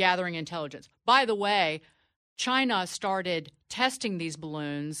States, gathering intelligence. By the way, China started testing these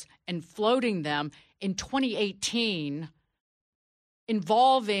balloons and floating them in 2018,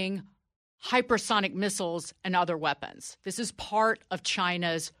 involving hypersonic missiles and other weapons. This is part of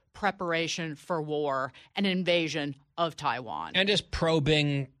China's preparation for war and invasion of Taiwan. And just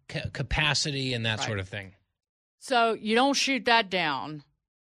probing capacity and that sort of thing. So you don't shoot that down,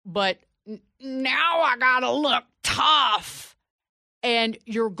 but now I gotta look tough. And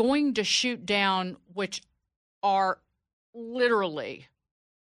you're going to shoot down, which are literally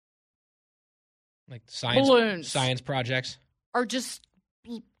like science projects, are just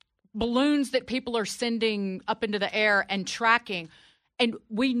balloons that people are sending up into the air and tracking. And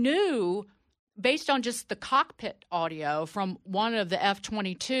we knew, based on just the cockpit audio from one of the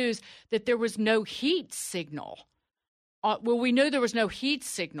F-22s, that there was no heat signal. We knew there was no heat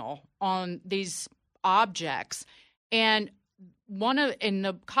signal on these objects. And in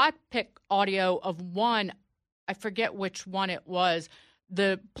the cockpit audio of one, I forget which one it was,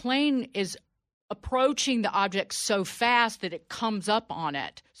 the plane is approaching the object so fast that it comes up on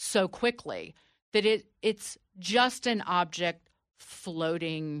it so quickly that it's just an object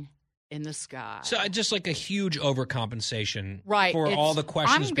floating in the sky. So just like a huge overcompensation right. for all the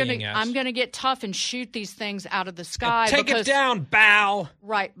questions being asked. I'm going to get tough and shoot these things out of the sky. Take it down, Bao.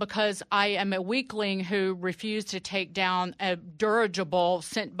 Right, because I am a weakling who refused to take down a dirigible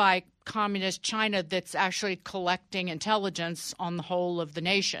sent by communist China that's actually collecting intelligence on the whole of the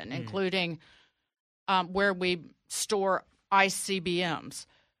nation, including where we store ICBMs.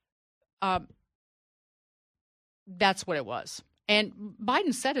 That's what it was. And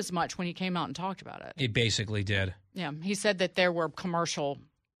Biden said as much when he came out and talked about it. He basically did. Yeah, he said that there were commercial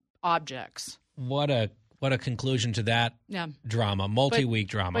objects. What a conclusion to that drama, multi-week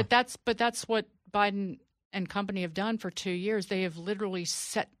drama. But that's what Biden and company have done for 2 years. They have literally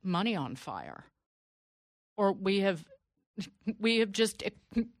set money on fire. Or we've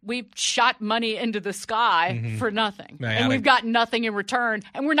shot money into the sky for nothing, and we've gotten nothing in return,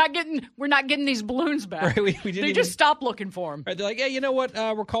 and we're not getting these balloons back. Right, they just stopped looking for them. Right, they're like, hey, you know what?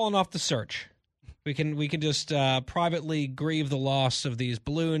 We're calling off the search. We can just privately grieve the loss of these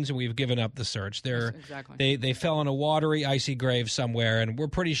balloons, and we've given up the search. Exactly. They fell in a watery, icy grave somewhere, and we're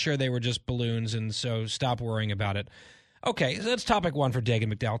pretty sure they were just balloons, and so stop worrying about it. Okay, so that's topic one for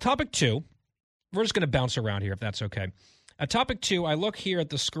Dagan McDowell. Topic two, we're just going to bounce around here if that's okay. Topic two, I look here at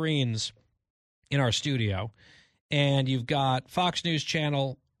the screens in our studio, and you've got Fox News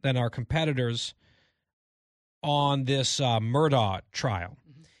Channel and our competitors on this Murdaugh trial.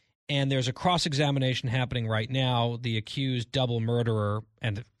 And there's a cross-examination happening right now. The accused double murderer,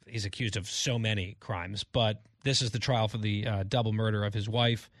 and he's accused of so many crimes, but this is the trial for the double murder of his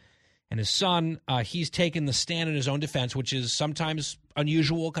wife and his son. He's taken the stand in his own defense, which is sometimes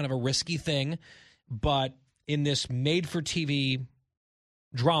unusual, kind of a risky thing. But in this made-for-TV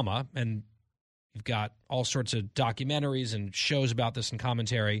drama, and you've got all sorts of documentaries and shows about this and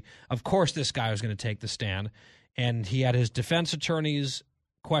commentary, of course this guy was going to take the stand. And he had his defense attorneys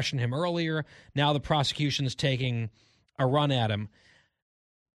question him earlier. Now the prosecution's taking a run at him.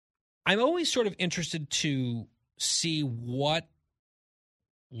 I'm always sort of interested to see what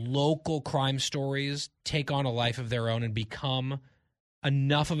local crime stories take on a life of their own and become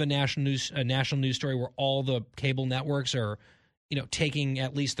enough of a national news story where all the cable networks are, taking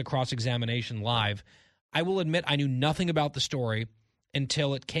at least the cross-examination live. I will admit I knew nothing about the story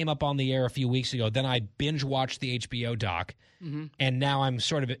until it came up on the air a few weeks ago. Then I binge-watched the HBO doc, and now I'm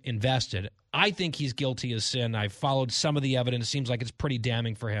sort of invested. I think he's guilty as sin. I've followed some of the evidence. Seems like it's pretty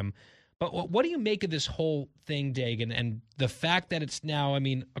damning for him. But what do you make of this whole thing, Dagan, and the fact that it's now, I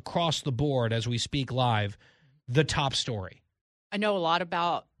mean, across the board as we speak live, the top story? I know a lot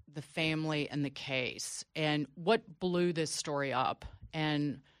about the family and the case and what blew this story up.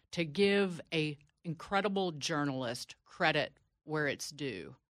 And to give a incredible journalist credit where it's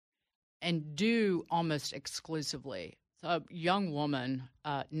due, and due almost exclusively, a young woman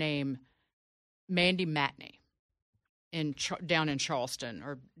named Mandy Matney down in Charleston,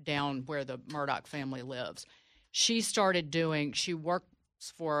 or down where the Murdaugh family lives. She works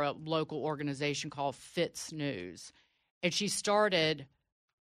for a local organization called Fitz News, and she started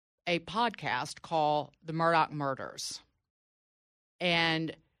a podcast called The Murdaugh Murders.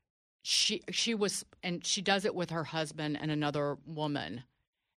 And she does it with her husband and another woman.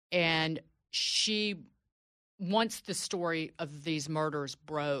 And once the story of these murders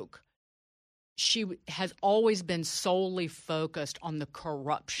broke, she has always been solely focused on the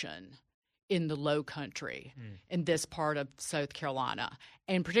corruption in the Low Country, in this part of South Carolina,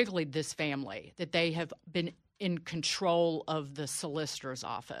 and particularly this family, that they have been in control of the solicitor's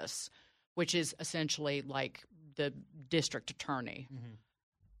office, which is essentially like the district attorney,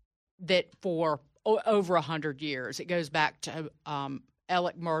 that for over 100 years. It goes back to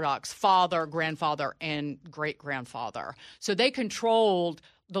Alec Murdaugh's father, grandfather, and great-grandfather. So they controlled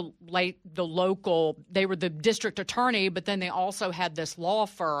the local – they were the district attorney, but then they also had this law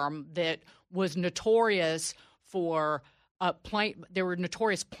firm that was notorious for they were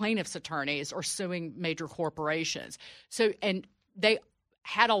notorious plaintiff's attorneys or suing major corporations. So – and they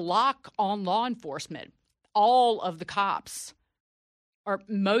had a lock on law enforcement. All of the cops, or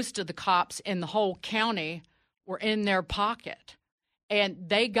most of the cops in the whole county, were in their pocket. And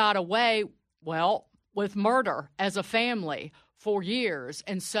they got away, with murder as a family for years.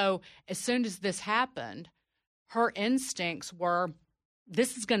 And so as soon as this happened, her instincts were,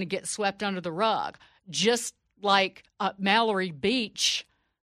 this is going to get swept under the rug. Just like Mallory Beach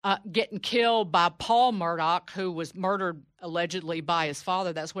getting killed by Paul Murdaugh, who was murdered allegedly by his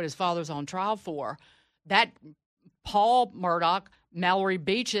father. That's what his father's on trial for. That Paul Murdaugh, Mallory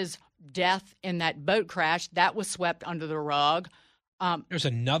Beach's death in that boat crash, that was swept under the rug. There's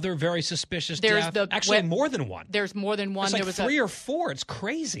another very suspicious death. Actually, more than one. There's more than one. There's like 3 or 4. It's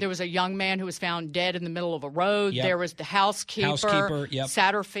crazy. There was a young man who was found dead in the middle of a road. Yep. There was the housekeeper, yep.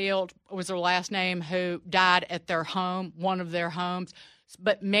 Satterfield was her last name, who died at their home, one of their homes.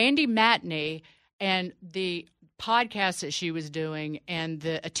 But Mandy Matney and the podcast that she was doing and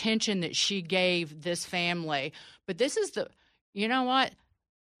the attention that she gave this family. But this is you know what?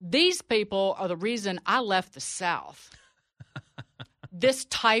 These people are the reason I left the South. This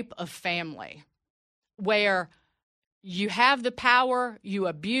type of family where you have the power, you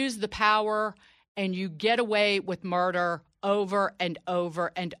abuse the power, and you get away with murder over and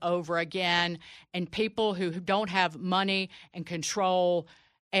over and over again, and people who don't have money and control,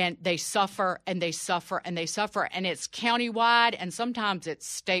 and they suffer and they suffer and they suffer, and it's countywide and sometimes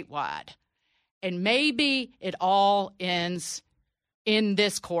it's statewide. And maybe it all ends in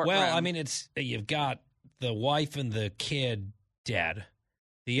this courtroom. Well, I mean, you've got the wife and the kid dead.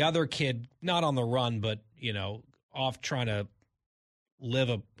 The other kid, not on the run, but, off trying to live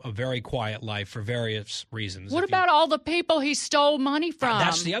a very quiet life for various reasons. What about all the people he stole money from?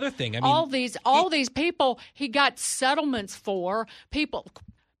 That's the other thing. I mean, all these people he got settlements for, people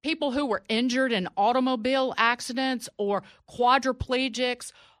who were injured in automobile accidents or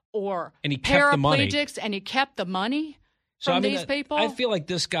quadriplegics or and he kept the money. And he kept the money from these people. I feel like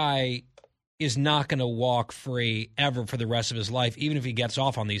this guy is not going to walk free ever for the rest of his life, even if he gets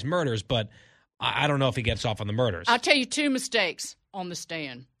off on these murders. But I don't know if he gets off on the murders. I'll tell you 2 mistakes on the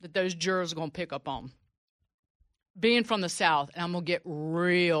stand that those jurors are going to pick up on. Being from the South, and I'm going to get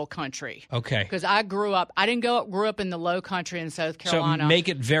real country. Okay. Because I grew up in the Low Country in South Carolina. So make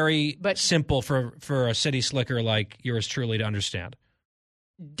it very simple for a city slicker like yours truly to understand.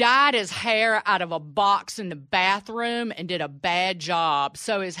 Dyed his hair out of a box in the bathroom and did a bad job.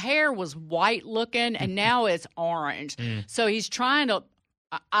 So his hair was white looking and now it's orange. So he's trying to,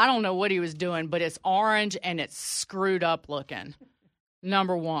 I don't know what he was doing, but it's orange and it's screwed up looking.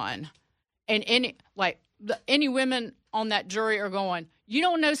 Number one. And any women on that jury are going, you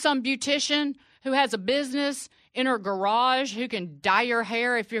don't know some beautician who has a business in her garage who can dye your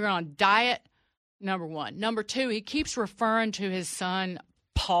hair if you're going to dye it? Number one. Number two, he keeps referring to his son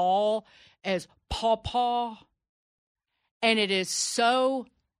Paul as Paw, and it is so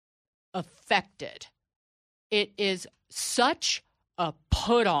affected. It is such a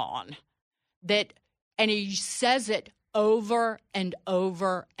put on that, and he says it over and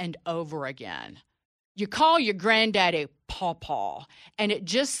over and over again. you call your granddaddy Pawpaw, and it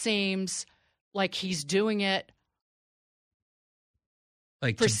just seems like he's doing it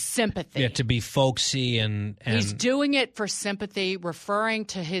like for sympathy. Yeah, to be folksy and he's doing it for sympathy, referring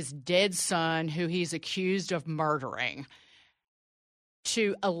to his dead son who he's accused of murdering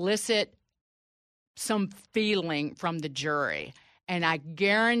to elicit some feeling from the jury. And I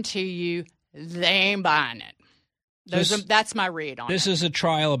guarantee you they ain't buying it. That's my read on it. This is a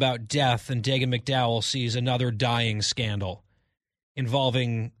trial about death, and Dagen McDowell sees another dying scandal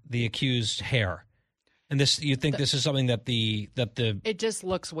involving the accused hair. And you think this is something that the it just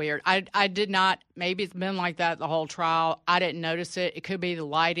looks weird. I did not. Maybe it's been like that the whole trial. I didn't notice it. It could be the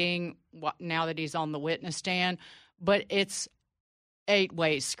lighting now that he's on the witness stand, but it's 8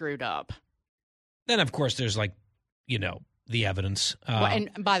 ways screwed up. Then of course there's the evidence. And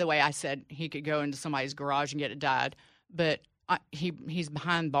by the way, I said he could go into somebody's garage and get it dyed, but he's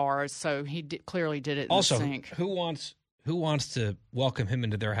behind bars, so he clearly did it in the sink. Who wants to welcome him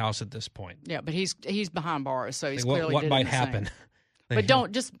into their house at this point? Yeah, but he's behind bars, so he's clearly what did might it in the happen? Sink.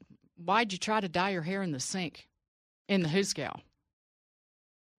 But why'd you try to dye your hair in the sink, in the hoosgow?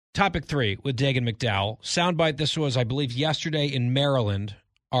 Topic 3 with Dagen McDowell. Soundbite, this was, I believe, yesterday in Maryland.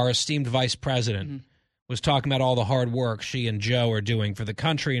 Our esteemed vice president was talking about all the hard work she and Joe are doing for the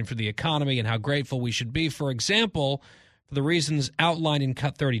country and for the economy and how grateful we should be, for example, for the reasons outlined in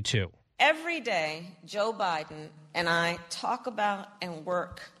Cut 32. Every day, Joe Biden and I talk about and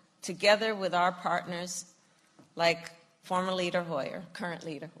work together with our partners like former Leader Hoyer, current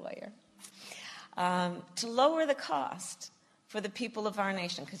Leader Hoyer, to lower the cost for the people of our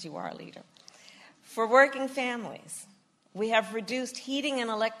nation, because you are a leader. For working families, we have reduced heating and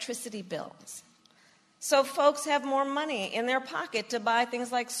electricity bills, so folks have more money in their pocket to buy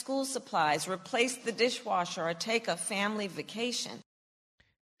things like school supplies, replace the dishwasher, or take a family vacation.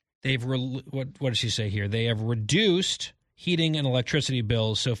 What does she say here? They have reduced heating and electricity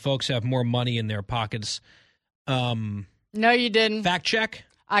bills so folks have more money in their pockets. No, you didn't. Fact check.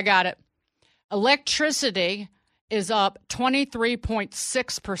 I got it. Electricity is up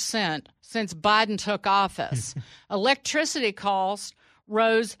 23.6% since Biden took office. Electricity costs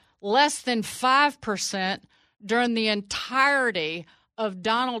rose less than 5% during the entirety of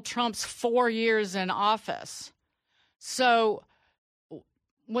Donald Trump's 4 years in office. So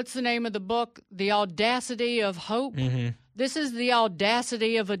what's the name of the book? The Audacity of Hope? Mm-hmm. This is the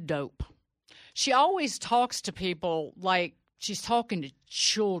audacity of a dope. She always talks to people like she's talking to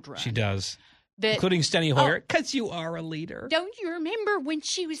children. She does. Including Steny Hoyer, because you are a leader. Don't you remember when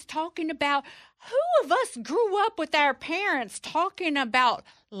she was talking about who of us grew up with our parents talking about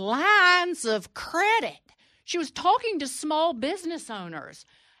lines of credit? She was talking to small business owners.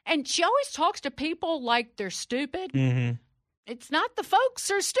 And she always talks to people like they're stupid. Mm-hmm. It's not the folks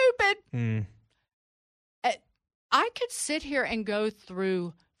are stupid. I could sit here and go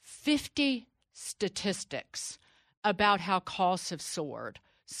through 50 statistics about how costs have soared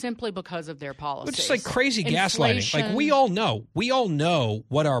simply because of their policies. It's like crazy gaslighting. Like we all know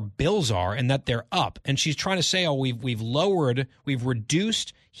what our bills are and that they're up. And she's trying to say, we've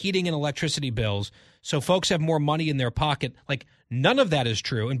reduced heating and electricity bills so folks have more money in their pocket. Like none of that is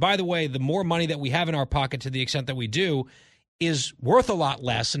true. And by the way, the more money that we have in our pocket, to the extent that we do, is worth a lot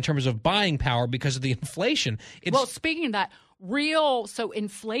less in terms of buying power because of the inflation. Well, speaking of that,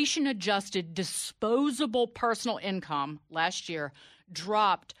 inflation-adjusted disposable personal income last year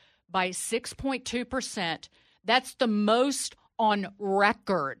dropped by 6.2%. That's the most on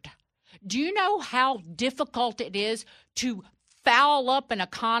record. Do you know how difficult it is to foul up an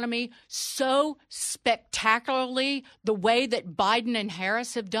economy so spectacularly the way that Biden and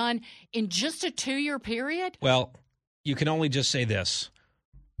Harris have done in just a 2-year period? Well, you can only just say this.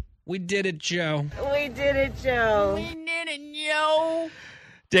 We did it, Joe. We did it, Joe. We did it, Joe.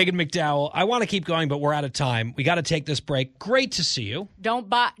 Dagen McDowell, I want to keep going, but we're out of time. We got to take this break. Great to see you.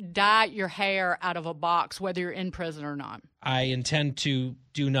 Don't dye your hair out of a box, whether you're in prison or not. I intend to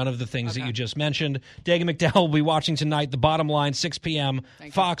do none of the things that you just mentioned. Dagen McDowell will be watching tonight, The Bottom Line, 6 p.m.,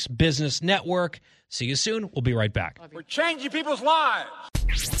 Fox Business Network. See you soon. We'll be right back. We're changing people's lives.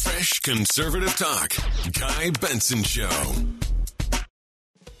 Fresh conservative talk. Guy Benson Show.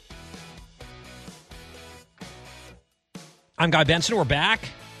 I'm Guy Benson. We're back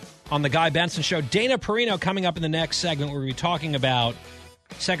on the Guy Benson Show. Dana Perino coming up in the next segment. We'll be talking about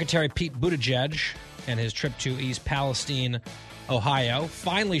Secretary Pete Buttigieg and his trip to East Palestine, Ohio.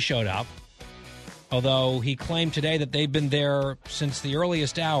 Finally showed up, although he claimed today that they've been there since the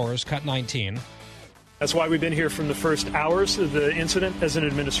earliest hours, Cut 19. That's why we've been here from the first hours of the incident as an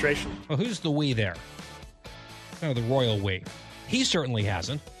administration. Well, who's the we there? Oh, the royal we. He certainly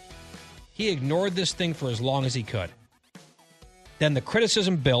hasn't. He ignored this thing for as long as he could. Then the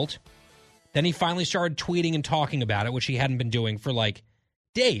criticism built. Then he finally started tweeting and talking about it, which he hadn't been doing for like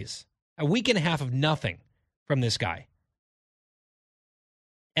days. A week and a half of nothing from this guy.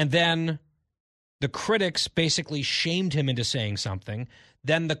 And then the critics basically shamed him into saying something.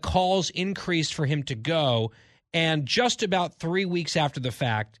 Then the calls increased for him to go. And just about 3 weeks after the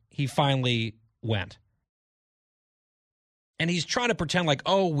fact, he finally went. And he's trying to pretend like,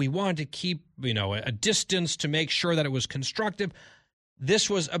 oh, we wanted to keep, a distance to make sure that it was constructive. This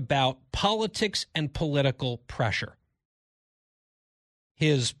was about politics and political pressure.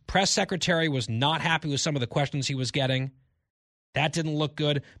 His press secretary was not happy with some of the questions he was getting. That didn't look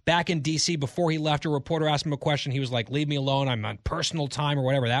good. Back in D.C., before he left, a reporter asked him a question. He was like, leave me alone. I'm on personal time or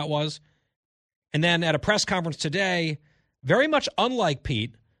whatever that was. And then at a press conference today, very much unlike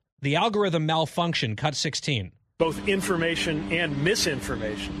Pete, the algorithm malfunctioned, cut 16. Both information and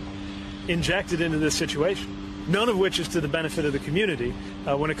misinformation injected into this situation, none of which is to the benefit of the community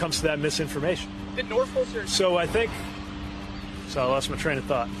when it comes to that misinformation. Did Norfolk? So I lost my train of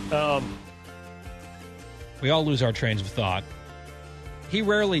thought. We all lose our trains of thought. He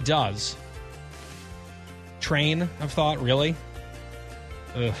rarely does. Train of thought, really?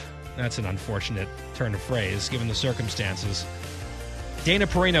 Ugh, that's an unfortunate turn of phrase, given the circumstances. Dana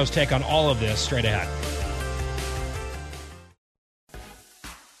Perino's take on all of this straight ahead.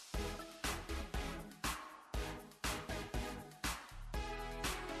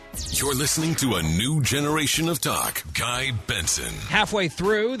 You're listening to a new generation of talk. Guy Benson. Halfway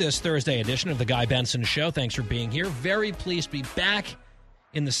through this Thursday edition of the Guy Benson Show. Thanks for being here. Very pleased to be back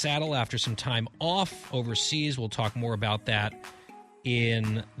in the saddle after some time off overseas. We'll talk more about that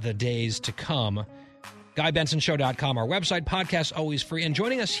in the days to come. GuyBensonShow.com, our website, podcast always free. And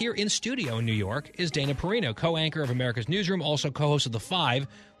joining us here in studio in New York is Dana Perino, co-anchor of America's Newsroom, also co-host of The Five,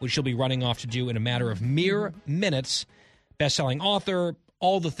 which she'll be running off to do in a matter of mere minutes. Best-selling author,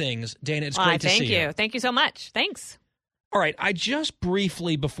 all the things. Dana, it's great to see you. Thank you. Thank you so much. Thanks. All right. I just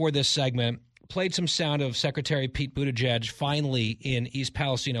briefly, before this segment, played some sound of Secretary Pete Buttigieg finally in East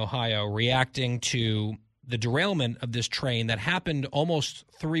Palestine, Ohio, reacting to the derailment of this train that happened almost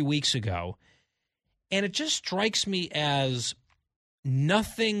 3 weeks ago. And it just strikes me as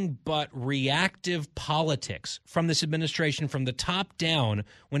nothing but reactive politics from this administration, from the top down,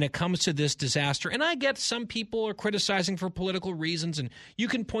 when it comes to this disaster. And I get some people are criticizing for political reasons, and you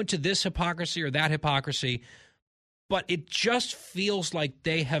can point to this hypocrisy or that hypocrisy, but it just feels like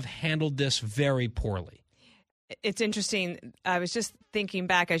they have handled this very poorly. It's interesting. I was just thinking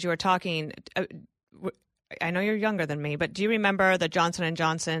back as you were talking. I know you're younger than me, but do you remember the Johnson &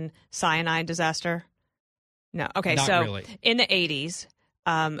 Johnson cyanide disaster? No. Okay, Not so really. In the 80s,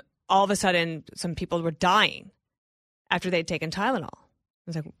 all of a sudden, some people were dying after they'd taken Tylenol. I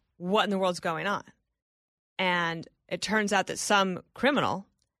was like, what in the world's going on? And it turns out that some criminal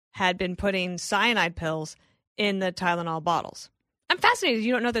had been putting cyanide pills in the Tylenol bottles. I'm fascinated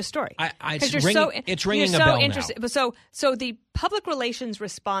you don't know this story. It's ringing a bell now. So the public relations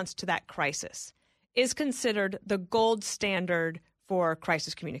response to that crisis is considered the gold standard for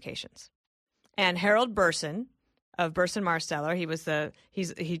crisis communications. And Harold Burson of Burson Marsteller,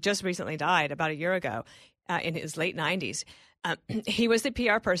 he just recently died about a year ago in his late 90s. He was the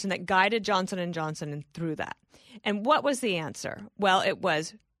PR person that guided Johnson & Johnson through that. And what was the answer? Well, it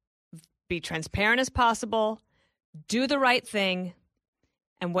was be transparent as possible, do the right thing.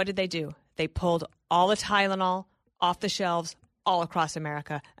 And what did they do? They pulled all the Tylenol off the shelves all across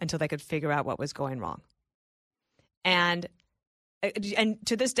America until they could figure out what was going wrong. And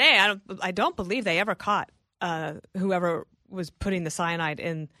to this day, I don't believe they ever caught whoever was putting the cyanide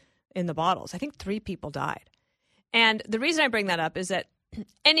in the bottles. I think 3 people died. And the reason I bring that up is that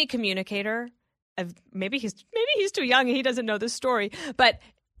any communicator, maybe he's too young and he doesn't know this story, but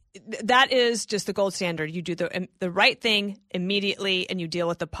that is just the gold standard. You do the right thing immediately and you deal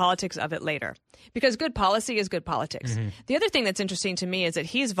with the politics of it later. Because good policy is good politics. Mm-hmm. The other thing that's interesting to me is that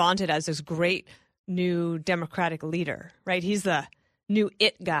he's vaunted as this great new Democratic leader, right? He's the new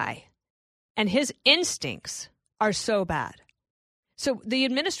it guy. And his instincts are so bad. So the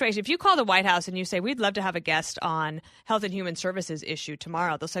administration, if you call the White House and you say, we'd love to have a guest on Health and Human Services issue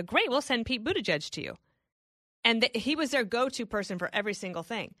tomorrow, they'll say, great, we'll send Pete Buttigieg to you. And he was their go-to person for every single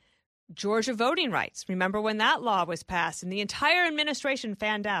thing. Georgia voting rights. Remember when that law was passed and the entire administration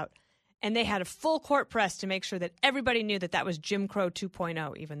fanned out? And they had a full court press to make sure that everybody knew that was Jim Crow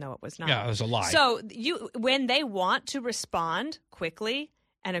 2.0, even though it was not. Yeah, it was a lie. So when they want to respond quickly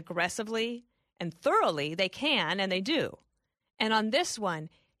and aggressively and thoroughly, they can, and they do. And on this one,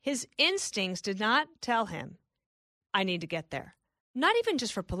 his instincts did not tell him, I need to get there. not even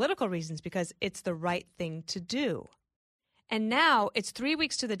just for political reasons, because it's the right thing to do. And now it's 3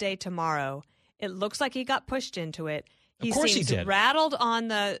 weeks to the day tomorrow. It looks like he got pushed into it. He seems rattled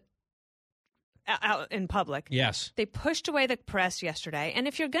on out in public. Yes. They pushed away the press yesterday. And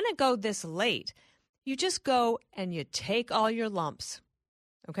if you're going to go this late, you just go and you take all your lumps.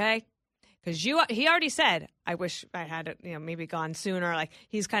 Okay? Because he already said, I wish I had it, maybe gone sooner. Like,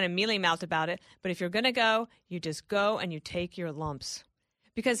 he's kind of mealy-mouthed about it. But if you're going to go, you just go and you take your lumps.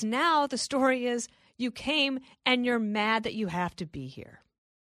 Because now the story is you came and you're mad that you have to be here.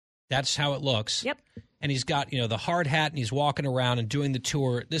 That's how it looks. Yep. And he's got, the hard hat and he's walking around and doing the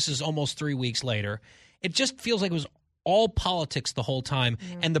tour. This is almost 3 weeks later. It just feels like it was all politics the whole time.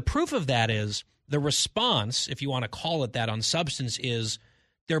 Mm-hmm. And the proof of that is the response, if you want to call it that on substance, is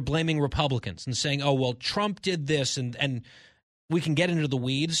they're blaming Republicans and saying, oh, well, Trump did this, and we can get into the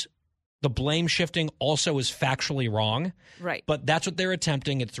weeds. The blame shifting also is factually wrong. Right. But that's what they're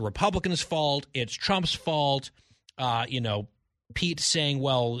attempting. It's the Republicans' fault. It's Trump's fault. Pete saying,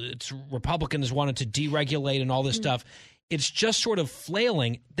 well, it's Republicans wanted to deregulate and all this stuff. It's just sort of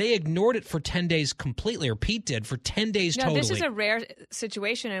flailing. They ignored it for 10 days completely, or Pete did for 10 days totally. This is a rare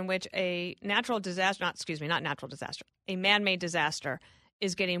situation in which a a man-made disaster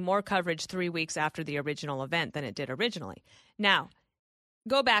is getting more coverage 3 weeks after the original event than it did originally. Now,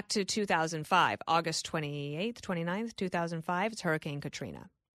 go back to 2005, August 28th, 29th, 2005, it's Hurricane Katrina.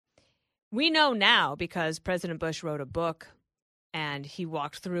 We know now because President Bush wrote a book and he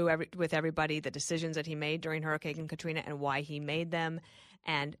walked through with everybody the decisions that he made during Hurricane Katrina and why he made them.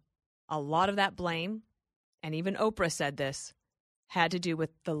 And a lot of that blame, and even Oprah said this, had to do with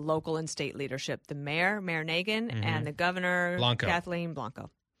the local and state leadership, the Mayor Nagin, and the governor, Kathleen Blanco.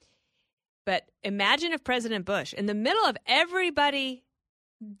 But imagine if President Bush, in the middle of everybody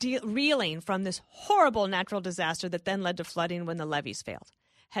reeling from this horrible natural disaster that then led to flooding when the levees failed,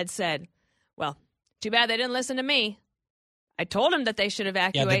 had said, well, too bad they didn't listen to me. I told them that they should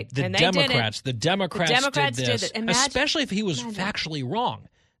evacuate, and they didn't. The Democrats did this, especially if he was factually wrong.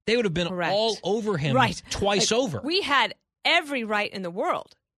 They would have been all over him twice over. We had every right in the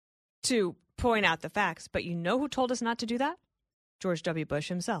world to point out the facts, but you know who told us not to do that? George W. Bush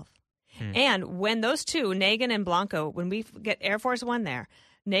himself. And when those two, Nagin and Blanco, when we get Air Force One there,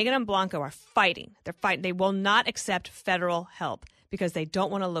 Nagin and Blanco are fighting. They're fighting. They will not accept federal help because they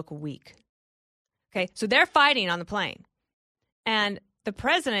don't want to look weak. Okay, so they're fighting on the plane. And the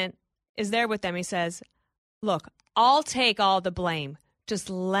president is there with them. He says, look, I'll take all the blame.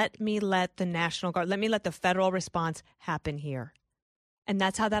 Just let the National Guard, let the federal response happen here. And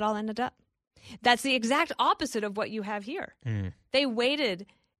that's how that all ended up. That's the exact opposite of what you have here. They waited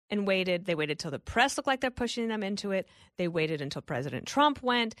and waited. They waited till the press looked like they're pushing them into it. They waited until President Trump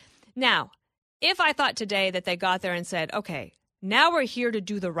went. Now, if I thought today that they got there and said, okay, now we're here to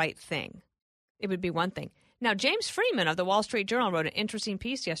do the right thing, it would be one thing. Now, James Freeman of the Wall Street Journal wrote an interesting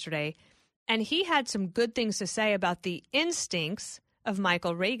piece yesterday, and he had some good things to say about the instincts of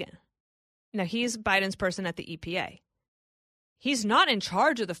Michael Regan. Now, he's Biden's person at the EPA. He's not in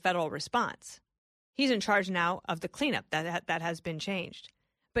charge of the federal response. He's in charge now of the cleanup. That has been changed.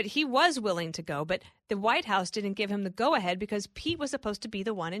 But he was willing to go, but the White House didn't give him the go-ahead because Pete was supposed to be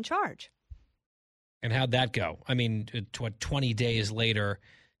the one in charge. And how'd that go? I mean, 20 days later,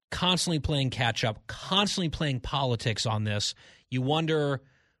 constantly playing catch-up, constantly playing politics on this. You wonder,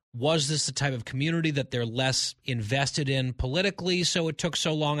 was this the type of community that they're less invested in politically, so it took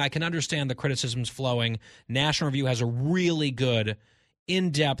so long? I can understand the criticisms flowing. National Review has a really good,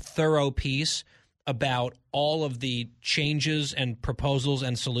 in-depth, thorough piece about all of the changes and proposals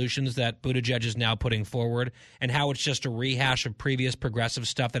and solutions that Buttigieg is now putting forward and how it's just a rehash of previous progressive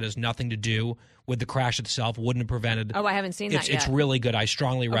stuff that has nothing to do with the crash itself, wouldn't have prevented. Oh, I haven't seen that yet. It's really good. I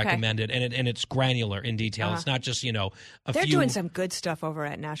strongly recommend it. And it's granular in detail. It's not just, They're doing some good stuff over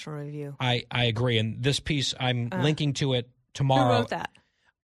at National Review. I agree. And this piece, I'm linking to it tomorrow. Who wrote that?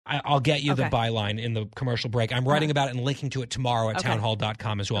 I'll get you the byline in the commercial break. I'm writing about it and linking to it tomorrow at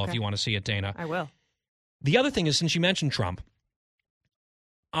townhall.com as well if you want to see it, Dana. I will. The other thing is, since you mentioned Trump,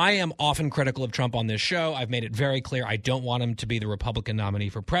 I am often critical of Trump on this show. I've made it very clear I don't want him to be the Republican nominee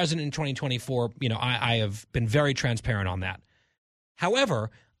for president in 2024. I have been very transparent on that.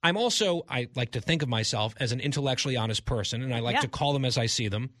 However, I like to think of myself as an intellectually honest person, and I like to call them as I see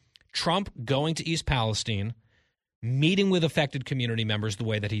them. Trump going to East Palestine, meeting with affected community members the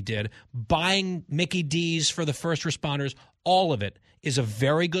way that he did, buying Mickey D's for the first responders, all of it is a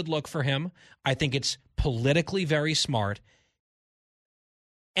very good look for him. I think it's politically very smart.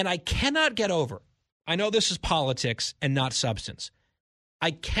 And I cannot get over, I know this is politics and not substance,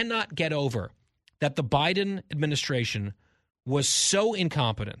 I cannot get over that the Biden administration was so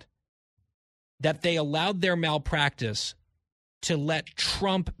incompetent that they allowed their malpractice to let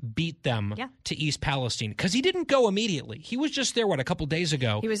Trump beat them to East Palestine. Because he didn't go immediately. He was just there, a couple days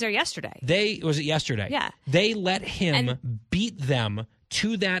ago? He was there yesterday. Was it yesterday? Yeah. They let him beat them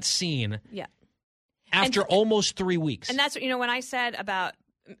to that scene after almost 3 weeks. And that's, when I said about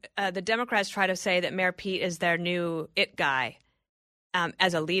the Democrats try to say that Mayor Pete is their new it guy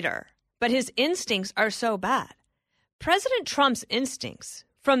as a leader. But his instincts are so bad. President Trump's instincts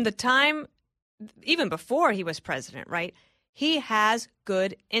from the time, even before he was president, right? He has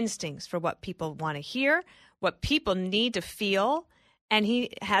good instincts for what people want to hear, what people need to feel, and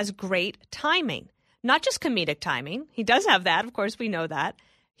he has great timing. Not just comedic timing. He does have that. Of course, we know that.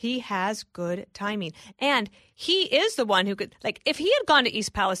 He has good timing. And he is the one who could, if he had gone to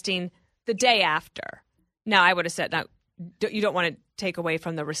East Palestine the day after, now I would have said, no, you don't want to take away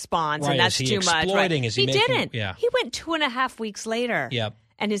from the response, right, and that's too much. Right? He didn't. Yeah. He went 2.5 weeks later. Yep.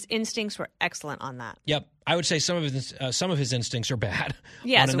 And his instincts were excellent on that. Yep. I would say some of his instincts are bad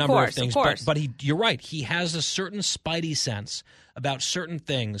yes, on a number of things. Of course. But you're right. He has a certain spidey sense about certain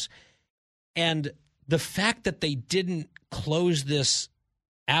things. And the fact that they didn't close this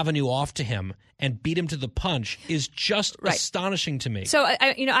avenue off to him and beat him to the punch is just astonishing to me. So,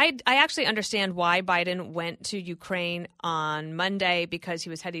 I actually understand why Biden went to Ukraine on Monday because he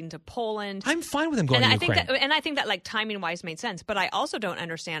was heading to Poland. I'm fine with him going to Ukraine. I think that timing-wise made sense. But I also don't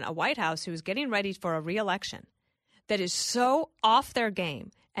understand a White House who's getting ready for a re-election that is so off their game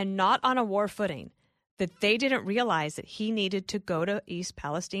and not on a war footing that they didn't realize that he needed to go to East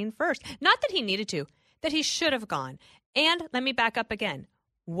Palestine first. Not that he needed to, that he should have gone. And let me back up again.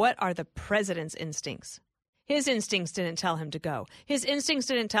 What are the president's instincts? His instincts didn't tell him to go. His instincts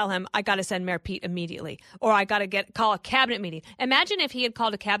didn't tell him, I got to send Mayor Pete immediately, or I got to call a cabinet meeting. Imagine if he had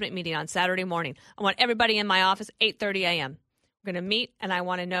called a cabinet meeting on Saturday morning. I want everybody in my office, 8:30 a.m. We're going to meet, and I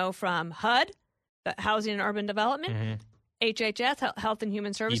want to know from HUD, the Housing and Urban Development, HHS, Health and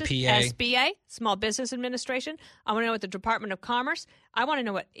Human Services, EPA. SBA, Small Business Administration. I want to know what the Department of Commerce. I want to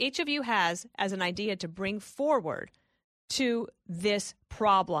know what each of you has as an idea to bring forward to this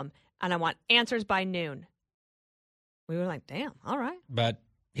problem, and I want answers by noon. We were like, damn, all right. But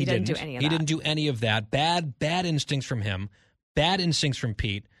he didn't do any of that. He didn't do any of that. Bad instincts from him. Bad instincts from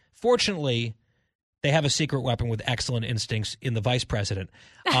Pete. Fortunately, they have a secret weapon with excellent instincts in the vice president.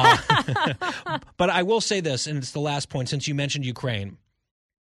 But I will say this, and it's the last point, since you mentioned Ukraine.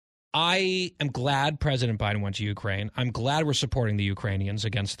 I am glad President Biden went to Ukraine. I'm glad we're supporting the Ukrainians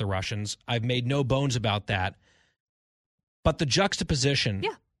against the Russians. I've made no bones about that. But the juxtaposition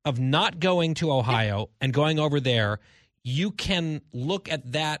of not going to Ohio and going over there, you can look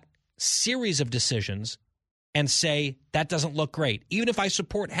at that series of decisions and say, that doesn't look great, even if I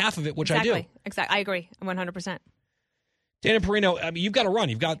support half of it, which I do. Exactly. I agree 100%. Dana Perino, I mean, you've got to run.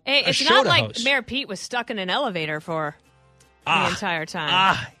 You've got a show to host. It's not like Mayor Pete was stuck in an elevator for the entire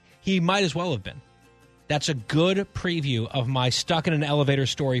time. He might as well have been. That's a good preview of my stuck in an elevator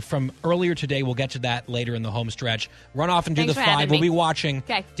story from earlier today. We'll get to that later in the home stretch. Run off and do the 5. We'll be watching.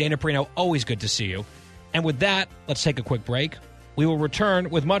 Okay. Dana Perino, always good to see you. And with that, let's take a quick break. We will return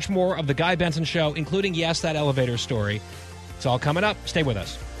with much more of The Guy Benson Show, including, yes, that elevator story. It's all coming up. Stay with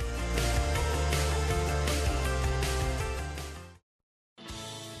us.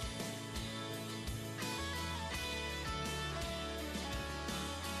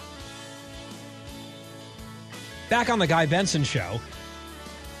 Back on The Guy Benson Show.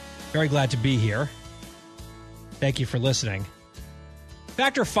 Very glad to be here. Thank you for listening.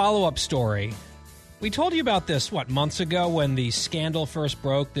 Factor follow-up story. We told you about this, months ago when the scandal first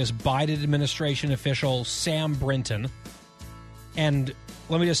broke, this Biden administration official, Sam Brinton. And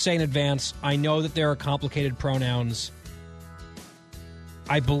let me just say in advance, I know that there are complicated pronouns.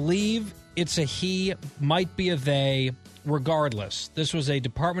 I believe it's a he, might be a they. Regardless, this was a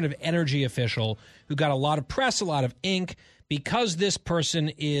Department of Energy official who got a lot of press, a lot of ink, because this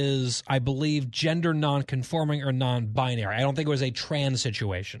person is, I believe, gender non-conforming or non-binary. I don't think it was a trans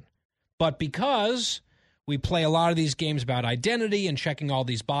situation. But because we play a lot of these games about identity and checking all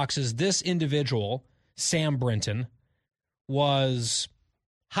these boxes, this individual, Sam Brinton, was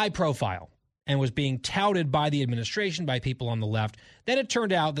high profile and was being touted by the administration, by people on the left. Then it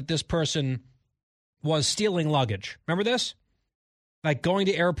turned out that this person was stealing luggage. Remember this? Like going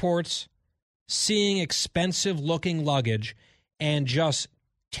to airports, seeing expensive-looking luggage, and just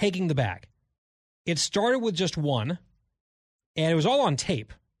taking the bag. It started with just one, and it was all on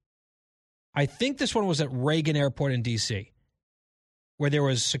tape. I think this one was at Reagan Airport in D.C., where there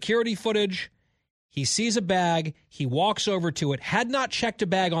was security footage. He sees a bag. He walks over to it, had not checked a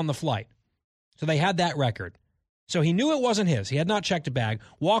bag on the flight. So they had that record. So he knew it wasn't his. He had not checked a bag,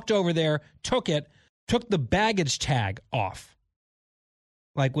 walked over there, took it, took the baggage tag off,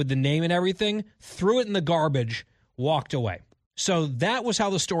 like with the name and everything, threw it in the garbage, walked away. So that was how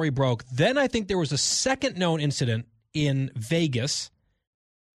the story broke. Then I think there was a second known incident in Vegas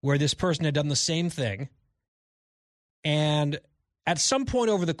where this person had done the same thing. And at some point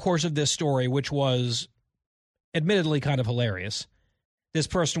over the course of this story, which was admittedly kind of hilarious, this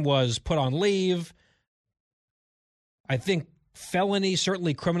person was put on leave. I think felony,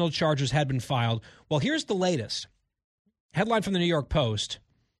 certainly criminal charges had been filed. Well, here's the latest. Headline from the New York Post.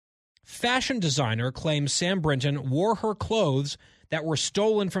 Fashion designer claims Sam Brinton wore her clothes that were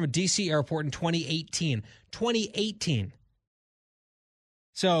stolen from a D.C. airport in 2018. 2018.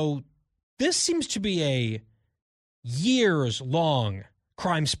 So this seems to be a years-long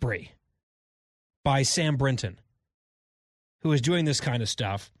crime spree by Sam Brinton, who is doing this kind of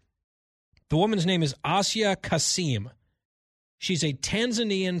stuff. The woman's name is Asia Kasim. She's a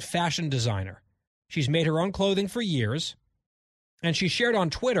Tanzanian fashion designer. She's made her own clothing for years, and she shared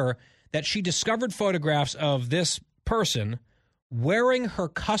on Twitter that she discovered photographs of this person wearing her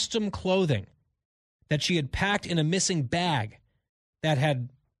custom clothing that she had packed in a missing bag that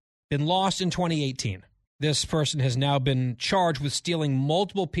had been lost in 2018. This person has now been charged with stealing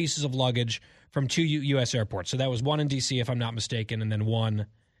multiple pieces of luggage from 2 U.S. airports. So that was one in D.C., if I'm not mistaken, and then one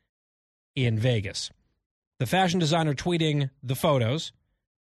in Vegas. The fashion designer tweeting the photos,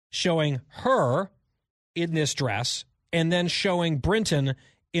 showing her in this dress, and then showing Brinton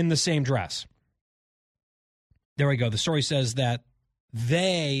in the same dress. There we go. The story says that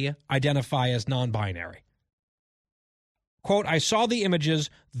they identify as non-binary. Quote, I saw the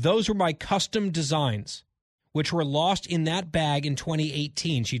images. Those were my custom designs, which were lost in that bag in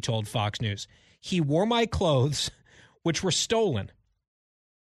 2018, she told Fox News. He wore my clothes, which were stolen.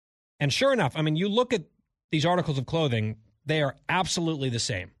 And sure enough, I mean, you look at these articles of clothing, they are absolutely the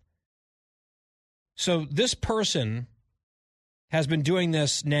same. So this person has been doing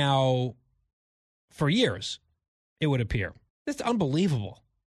this now for years, it would appear. It's unbelievable.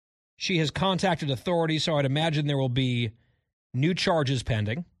 She has contacted authorities, so I'd imagine there will be new charges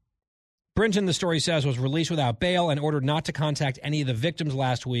pending. Brinton, the story says, was released without bail and ordered not to contact any of the victims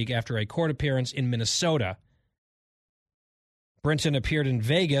last week after a court appearance in Minnesota. Brinton appeared in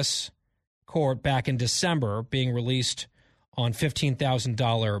Vegas court back in December, being released on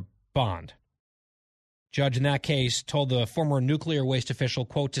 $15,000 bond. Judge in that case told the former nuclear waste official,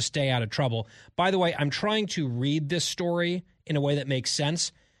 quote, to stay out of trouble. By the way, I'm trying to read this story in a way that makes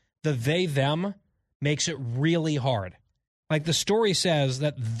sense. The they-them makes it really hard. Like the story says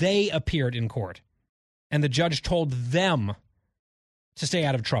that they appeared in court and the judge told them to stay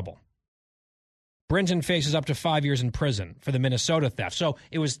out of trouble. Brinton faces up to 5 years in prison for the Minnesota theft. So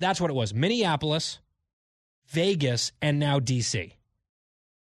that's what it was. Minneapolis, Vegas, and now D.C.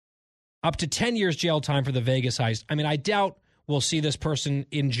 Up to 10 years jail time for the Vegas heist. I mean, I doubt we'll see this person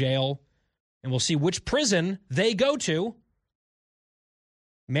in jail, and we'll see which prison they go to.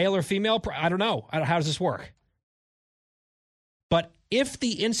 Male or female? I don't know. How does this work? But if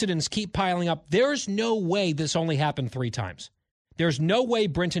the incidents keep piling up, there's no way this only happened 3 times. There's no way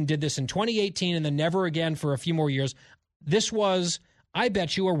Brinton did this in 2018 and then never again for a few more years. This was, I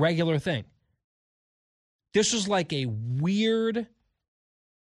bet you, a regular thing. This was like a weird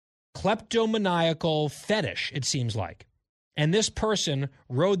kleptomaniacal fetish, it seems like. And this person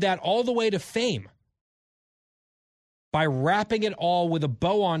rode that all the way to fame by wrapping it all with a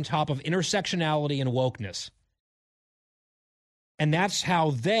bow on top of intersectionality and wokeness. And that's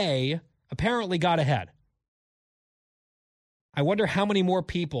how they apparently got ahead. I wonder how many more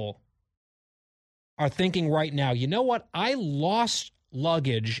people are thinking right now, you know what? I lost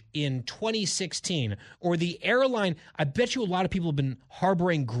luggage in 2016, or the airline. I bet you a lot of people have been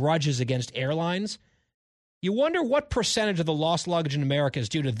harboring grudges against airlines. You wonder what percentage of the lost luggage in America is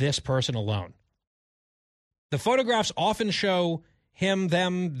due to this person alone. The photographs often show him,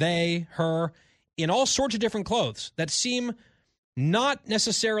 them, they, her in all sorts of different clothes that seem not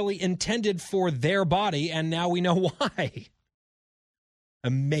necessarily intended for their body, and now we know why.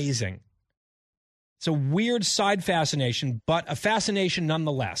 Amazing. It's a weird side fascination, but a fascination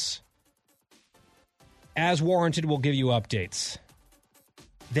nonetheless. As warranted, we'll give you updates.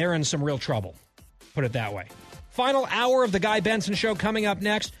 They're in some real trouble, put it that way. Final hour of the Guy Benson Show coming up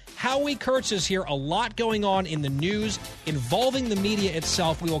next. Howie Kurtz is here. A lot going on in the news involving the media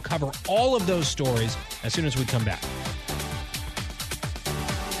itself. We will cover all of those stories as soon as we come back.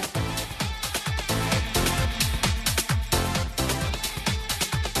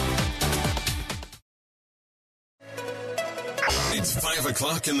 It's It's 5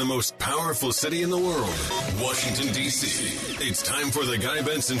 o'clock in the most powerful city in the world, Washington, D.C. It's time for the Guy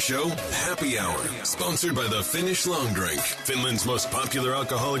Benson Show Happy Hour, sponsored by the Finnish Long Drink. Finland's most popular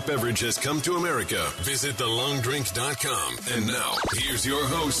alcoholic beverage has come to America. Visit thelongdrink.com. And now, here's your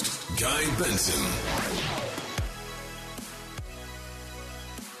host, Guy Benson.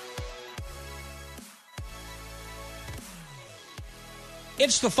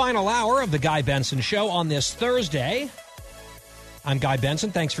 It's the final hour of the Guy Benson Show on this Thursday. I'm Guy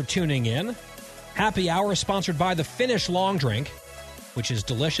Benson. Thanks for tuning in. Happy Hour sponsored by the Finnish Long Drink, which is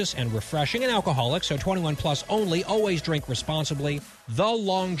delicious and refreshing and alcoholic, so 21 plus only. Always drink responsibly.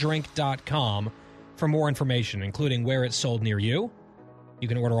 TheLongDrink.com for more information, including where it's sold near you. You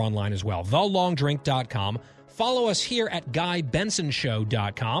can order online as well. TheLongDrink.com. Follow us here at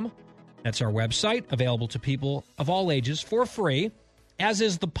GuyBensonShow.com. That's our website, available to people of all ages for free, as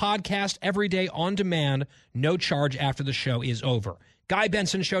is the podcast every day on demand, no charge after the show is over.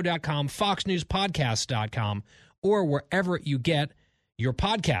 GuyBensonShow.com, FoxNewsPodcast.com, or wherever you get your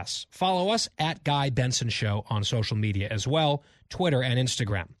podcasts. Follow us at Guy Benson Show on social media as well, Twitter and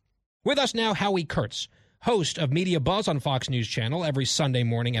Instagram. With us now, Howie Kurtz, host of Media Buzz on Fox News Channel every Sunday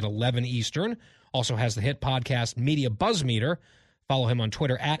morning at 11 Eastern. Also has the hit podcast Media Buzz Meter. Follow him on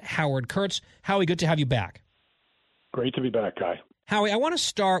Twitter at Howard Kurtz. Howie, good to have you back. Great to be back, Guy. Howie, I want to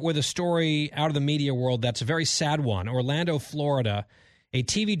start with a story out of the media world that's a very sad one. Orlando, Florida, a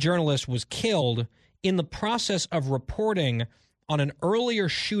TV journalist was killed in the process of reporting on an earlier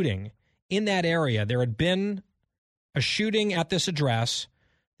shooting in that area. There had been a shooting at this address.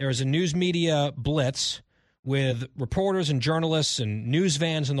 There was a news media blitz with reporters and journalists and news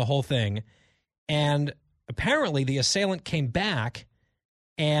vans and the whole thing. And apparently the assailant came back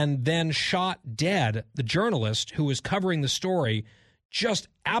and then shot dead the journalist who was covering the story. Just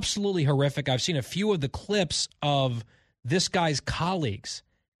absolutely horrific. I've seen a few of the clips of this guy's colleagues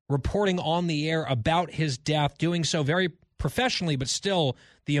reporting on the air about his death, doing so very professionally, but still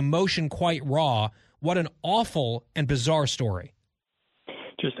the emotion quite raw. What an awful and bizarre story.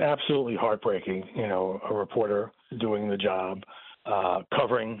 Just absolutely heartbreaking. You know, a reporter doing the job,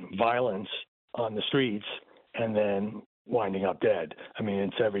 covering violence on the streets, and then winding up dead. I mean,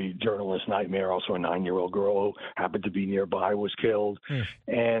 it's every journalist's nightmare. Also, a 9-year-old girl who happened to be nearby was killed.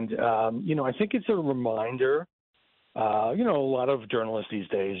 And, you know, I think it's a reminder. You know, a lot of journalists these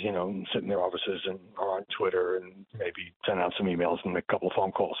days, you know, sit in their offices and are on Twitter and maybe send out some emails and make a couple of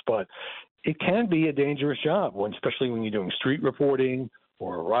phone calls. But it can be a dangerous job, especially when you're doing street reporting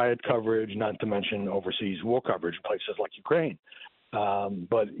or riot coverage, not to mention overseas war coverage in places like Ukraine.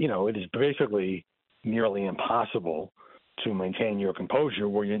 But, you know, it is basically nearly impossible to maintain your composure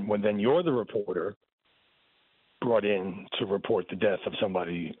when then you're the reporter brought in to report the death of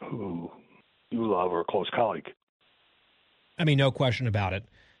somebody who you love or a close colleague. I mean, no question about it.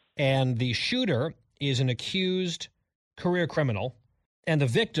 And the shooter is an accused career criminal, and the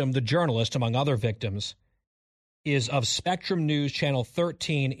victim, the journalist, among other victims, is of Spectrum News Channel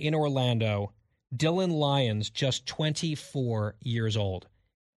 13 in Orlando, Dylan Lyons, just 24 years old.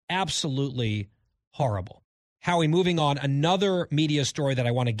 Absolutely horrible. Howie, moving on, another media story that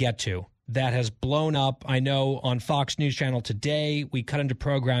I want to get to that has blown up, I know, on Fox News Channel today. We cut into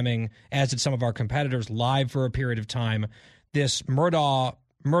programming, as did some of our competitors, live for a period of time. This Murdaugh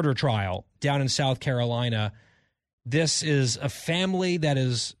murder trial down in South Carolina. This is a family that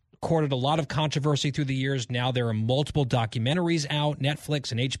has courted a lot of controversy through the years. Now there are multiple documentaries out,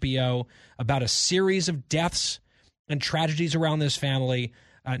 Netflix and HBO, about a series of deaths and tragedies around this family.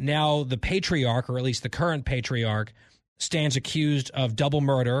 Now the patriarch, or at least the current patriarch, stands accused of double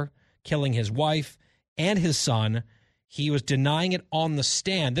murder, killing his wife and his son. He was denying it on the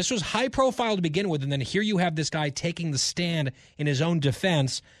stand. This was high profile to begin with, and then here you have this guy taking the stand in his own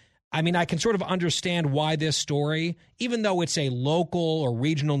defense. I mean, I can sort of understand why this story, even though it's a local or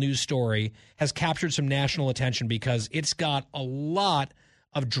regional news story, has captured some national attention because it's got a lot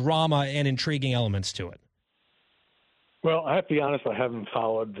of drama and intriguing elements to it. Well, I have to be honest, I haven't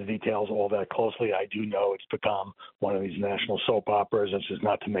followed the details all that closely. I do know it's become one of these national soap operas. It's just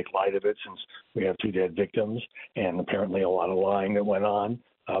not to make light of it since we have 2 dead victims and apparently a lot of lying that went on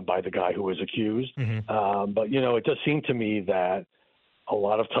by the guy who was accused. But, you know, it does seem to me that a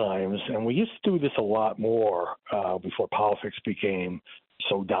lot of times, and we used to do this a lot more before politics became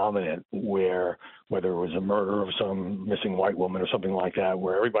so dominant, where whether it was a murder of some missing white woman or something like that,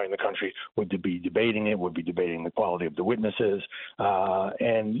 where everybody in the country would be debating it, would be debating the quality of the witnesses.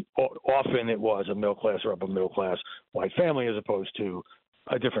 And often it was a middle class or upper middle class white family as opposed to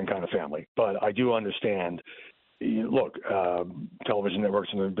a different kind of family. But I do understand look, television networks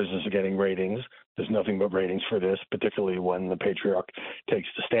in the business of getting ratings. There's nothing but ratings for this, particularly when the patriarch takes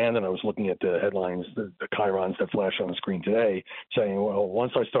the stand. And I was looking at the headlines, the chyrons that flash on the screen today, saying, well,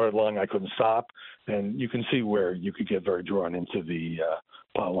 once I started lying, I couldn't stop. And you can see where you could get very drawn into the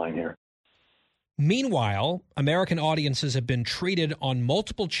plot line here. Meanwhile, American audiences have been treated on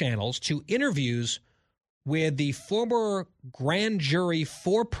multiple channels to interviews with the former grand jury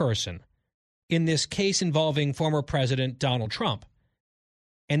foreperson in this case involving former President Donald Trump.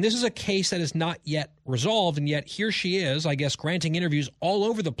 And this is a case that is not yet resolved, and yet here she is, I guess, granting interviews all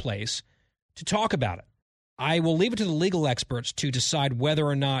over the place to talk about it. I will leave it to the legal experts to decide whether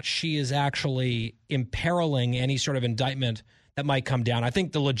or not she is actually imperiling any sort of indictment that might come down. I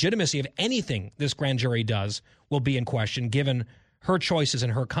think the legitimacy of anything this grand jury does will be in question, given her choices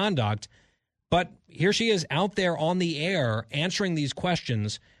and her conduct. But here she is out there on the air answering these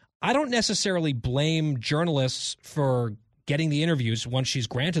questions. I don't necessarily blame journalists for getting the interviews once she's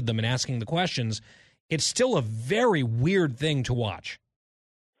granted them and asking the questions. It's still a very weird thing to watch.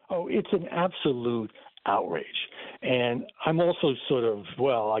 Oh, it's an absolute outrage. And I'm also sort of,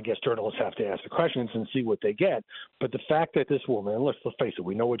 well, I guess journalists have to ask the questions and see what they get. But the fact that this woman, and let's face it,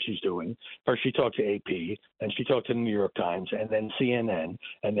 we know what she's doing. First, she talked to AP, then she talked to the New York Times, and then CNN,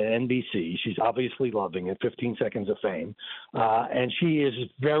 and then NBC. She's obviously loving it, 15 seconds of fame. And she is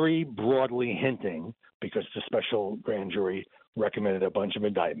very broadly hinting, because the special grand jury recommended a bunch of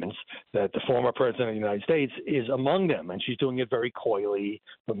indictments, that the former president of the United States is among them. And she's doing it very coyly,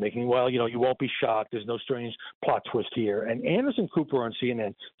 but making, well, you know, you won't be shocked. There's no strange plot twist here. And Anderson Cooper on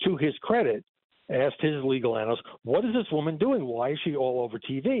CNN, to his credit, asked his legal analyst, what is this woman doing? Why is she all over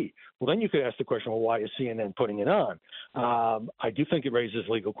TV? Well, then you could ask the question, well, why is CNN putting it on? I do think it raises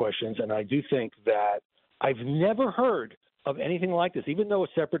legal questions, and I do think that I've never heard of anything like this, even though a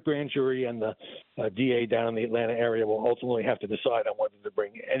separate grand jury and the DA down in the Atlanta area will ultimately have to decide on whether to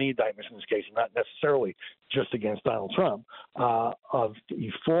bring any indictments in this case, not necessarily just against Donald Trump, of the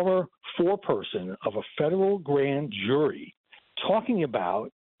former foreperson of a federal grand jury talking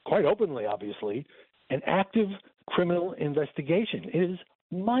about, quite openly, obviously, an active criminal investigation. It is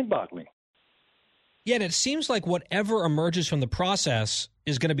mind-boggling. Yet it seems like whatever emerges from the process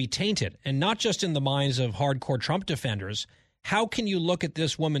is going to be tainted, and not just in the minds of hardcore Trump defenders. How can you look at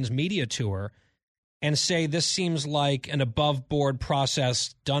this woman's media tour and say this seems like an above-board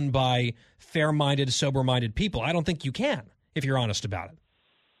process done by fair-minded, sober-minded people? I don't think you can, if you're honest about it.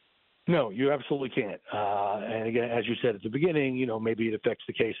 No, you absolutely can't. And again, as you said at the beginning, you know, maybe it affects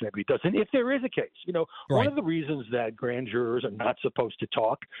the case, maybe it doesn't. If there is a case, you know, right. One of the reasons that grand jurors are not supposed to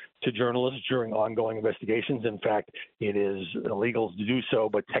talk to journalists during ongoing investigations, in fact, it is illegal to do so,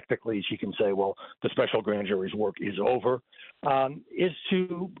 but technically she can say, well, the special grand jury's work is over, is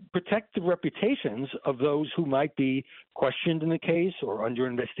to protect the reputations of those who might be questioned in the case or under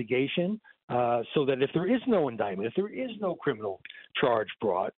investigation, so that if there is no indictment, if there is no criminal charge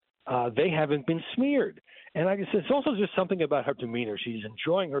brought, they haven't been smeared. And I guess it's also just something about her demeanor. She's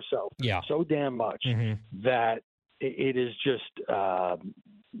enjoying herself so damn much that it is just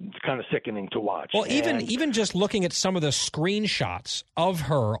kind of sickening to watch. Well, even just looking at some of the screenshots of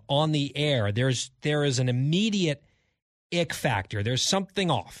her on the air, there is an immediate ick factor. There's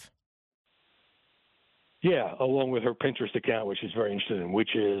something off. Yeah, along with her Pinterest account, which is very interested in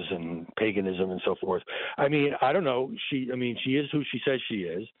witches and paganism and so forth. I mean, I don't know. She is who she says she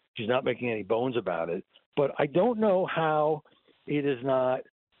is. She's not making any bones about it. But I don't know how it is not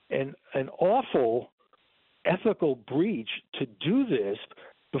an awful ethical breach to do this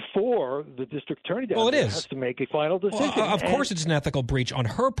before the district attorney has to make a final decision. Well, of course it's an ethical breach on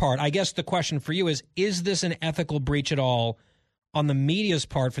her part. I guess the question for you is this an ethical breach at all on the media's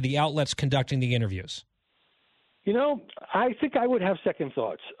part for the outlets conducting the interviews? You know, I think I would have second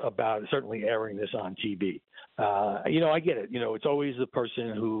thoughts about certainly airing this on TV. You know, I get it. You know, it's always the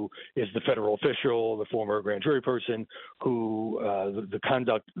person who is the federal official, the former grand jury person, who the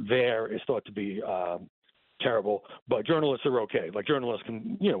conduct there is thought to be terrible. But journalists are okay. Like journalists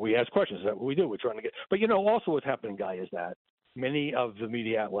can, you know, we ask questions. Is that what we do? We're trying to get. But, you know, also what's happening, Guy, is that many of the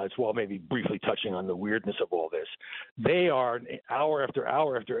media outlets, while maybe briefly touching on the weirdness of all this, they are hour after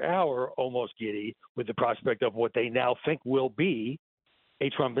hour after hour almost giddy with the prospect of what they now think will be a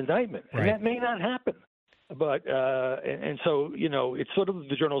Trump indictment. Right. And that may not happen. But and so, you know, it's sort of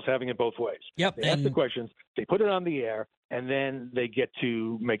the journalists having it both ways. Yep. They ask the questions, they put it on the air, and then they get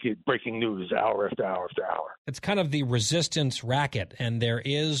to make it breaking news hour after hour after hour. It's kind of the resistance racket, and there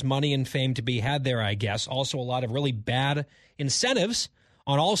is money and fame to be had there, I guess. Also a lot of really bad incentives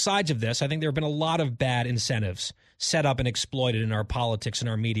on all sides of this. I think there have been a lot of bad incentives set up and exploited in our politics and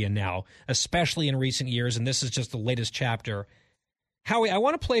our media now, especially in recent years, and this is just the latest chapter. Howie, I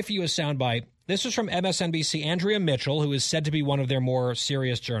want to play for you a soundbite. This is from MSNBC. Andrea Mitchell, who is said to be one of their more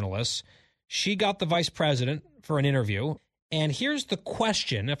serious journalists. She got the vice president for an interview, and here's the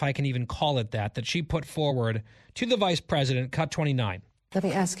question, if I can even call it that she put forward to the vice president, cut 29. Let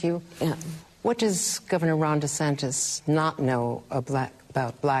me ask you, what does Governor Ron DeSantis not know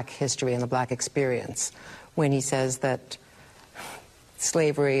about black history and the black experience when he says that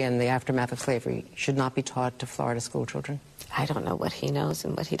slavery and the aftermath of slavery should not be taught to Florida school children? I don't know what he knows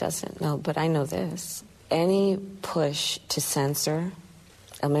and what he doesn't know, but I know this. Any push to censor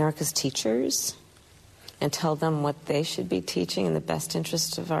America's teachers and tell them what they should be teaching in the best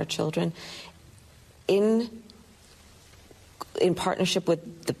interest of our children in partnership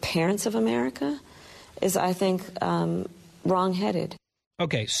with the parents of America is, I think, wrong-headed.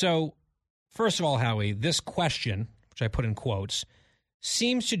 Okay, so first of all, Howie, this question, which I put in quotes,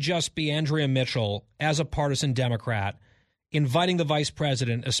 seems to just be Andrea Mitchell, as a partisan Democrat, inviting the vice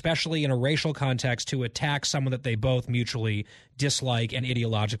president, especially in a racial context, to attack someone that they both mutually dislike and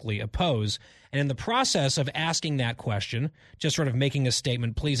ideologically oppose. And in the process of asking that question, just sort of making a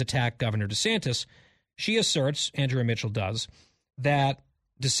statement, please attack Governor DeSantis, she asserts, Andrea Mitchell does, that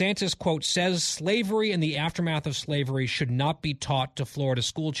DeSantis, quote, says slavery and the aftermath of slavery should not be taught to Florida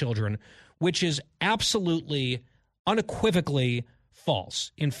school children, which is absolutely, unequivocally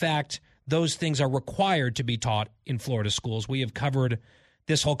false. In fact, those things are required to be taught in Florida schools. We have covered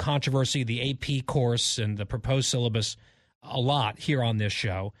this whole controversy, the AP course and the proposed syllabus, a lot here on this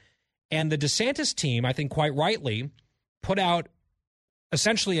show. And the DeSantis team, I think quite rightly, put out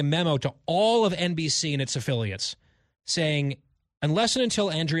essentially a memo to all of NBC and its affiliates saying, unless and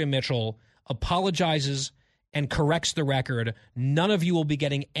until Andrea Mitchell apologizes and corrects the record, none of you will be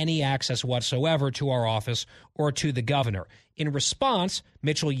getting any access whatsoever to our office or to the governor. In response,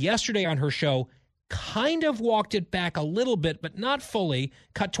 Mitchell yesterday on her show kind of walked it back a little bit, but not fully,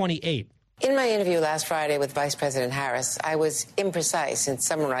 cut 28. In my interview last Friday with Vice President Harris, I was imprecise in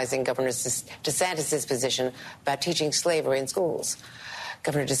summarizing Governor DeSantis' position about teaching slavery in schools.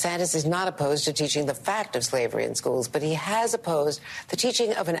 Governor DeSantis is not opposed to teaching the fact of slavery in schools, but he has opposed the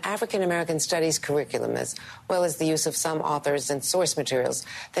teaching of an African-American studies curriculum, as well as the use of some authors and source materials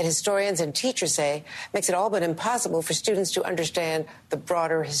that historians and teachers say makes it all but impossible for students to understand the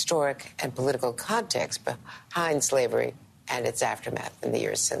broader historic and political context behind slavery and its aftermath in the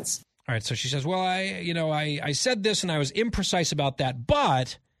years since. All right, so she says, well, I said this and I was imprecise about that,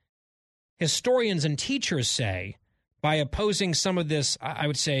 but historians and teachers say by opposing some of this, I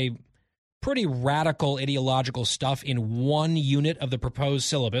would say, pretty radical ideological stuff in one unit of the proposed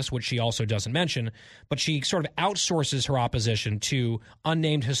syllabus, which she also doesn't mention, but she sort of outsources her opposition to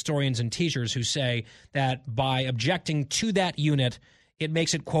unnamed historians and teachers who say that by objecting to that unit, it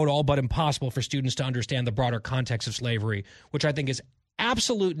makes it, quote, all but impossible for students to understand the broader context of slavery, which I think is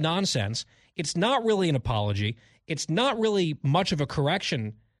absolute nonsense. It's not really an apology. It's not really much of a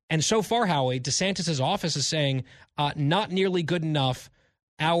correction. And so far, Howie, DeSantis' office is saying not nearly good enough.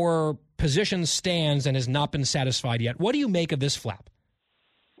 Our position stands and has not been satisfied yet. What do you make of this flap?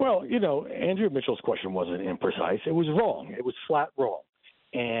 Well, Andrea Mitchell's question wasn't imprecise. It was wrong. It was flat wrong.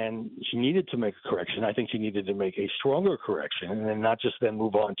 And she needed to make a correction. I think she needed to make a stronger correction and then not just then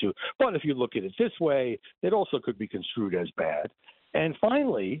move on to, but if you look at it this way, it also could be construed as bad. And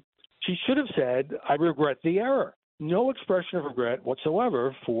finally, she should have said, I regret the error. No expression of regret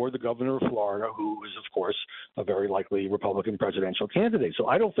whatsoever for the governor of Florida, who is, of course, a very likely Republican presidential candidate. So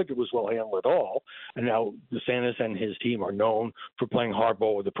I don't think it was well handled at all. And now DeSantis and his team are known for playing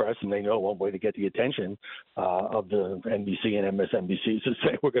hardball with the press, and they know one way to get the attention of the NBC and MSNBC is to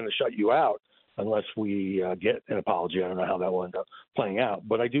say we're going to shut you out unless we get an apology. I don't know how that will end up playing out.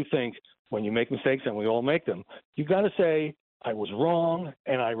 But I do think when you make mistakes, and we all make them, you've got to say, I was wrong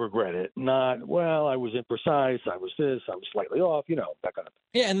and I regret it. Not, well, I was imprecise, I was this, I was slightly off, that kind of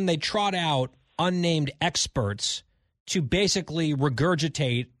thing. Yeah, and then they trot out unnamed experts to basically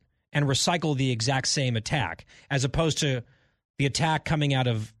regurgitate and recycle the exact same attack, as opposed to the attack coming out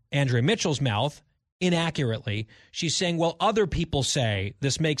of Andrea Mitchell's mouth inaccurately. She's saying, well, other people say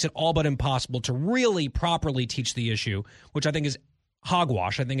this makes it all but impossible to really properly teach the issue, which I think is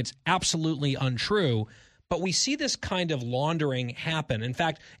hogwash. I think it's absolutely untrue. But we see this kind of laundering happen. In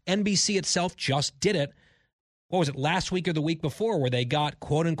fact, NBC itself just did it. What was it, last week or the week before, where they got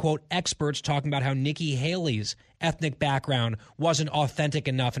quote-unquote experts talking about how Nikki Haley's ethnic background wasn't authentic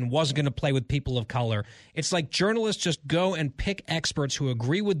enough and wasn't going to play with people of color. It's like journalists just go and pick experts who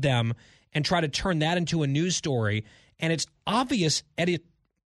agree with them and try to turn that into a news story. And it's obvious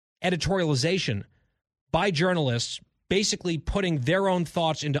editorialization by journalists basically putting their own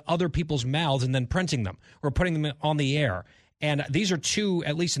thoughts into other people's mouths and then printing them or putting them on the air. And these are two,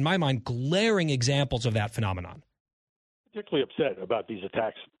 at least in my mind, glaring examples of that phenomenon. Particularly upset about these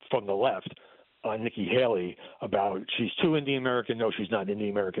attacks from the left on Nikki Haley about she's too Indian American. No, she's not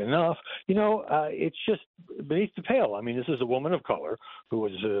Indian American enough. It's just beneath the pale. I mean, this is a woman of color who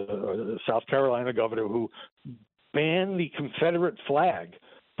was a South Carolina governor who banned the Confederate flag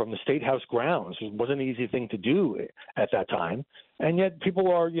from the State House grounds. It wasn't an easy thing to do at that time. And yet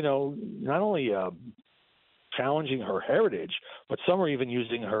people are, not only challenging her heritage, but some are even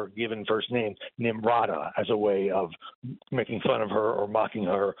using her given first name, Nimrata, as a way of making fun of her or mocking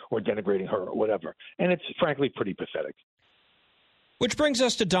her or denigrating her or whatever. And it's frankly pretty pathetic. Which brings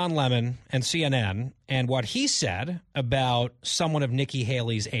us to Don Lemon and CNN and what he said about someone of Nikki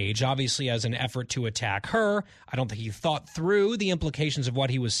Haley's age, obviously as an effort to attack her. I don't think he thought through the implications of what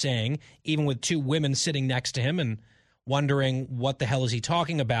he was saying, even with two women sitting next to him and wondering what the hell is he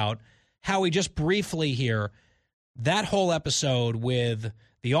talking about. Howie, just briefly here, that whole episode with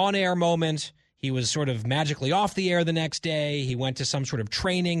the on-air moment, he was sort of magically off the air the next day. He went to some sort of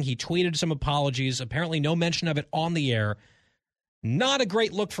training. He tweeted some apologies. Apparently no mention of it on the air. Not a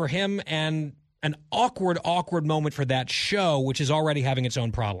great look for him, and an awkward moment for that show, which is already having its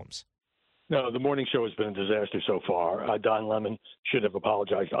own problems. No, the morning show has been a disaster so far. Don Lemon should have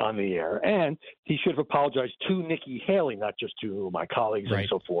apologized on the air, and he should have apologized to Nikki Haley, not just to my colleagues and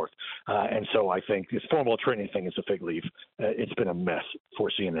so forth. And so I think this formal training thing is a fig leaf. It's been a mess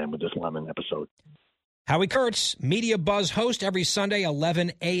for CNN with this Lemon episode. Howie Kurtz, Media Buzz host every Sunday,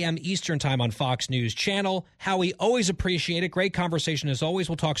 11 a.m. Eastern Time on Fox News Channel. Howie, always appreciate it. Great conversation as always.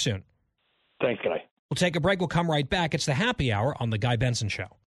 We'll talk soon. Thanks, Guy. We'll take a break. We'll come right back. It's the Happy Hour on The Guy Benson Show.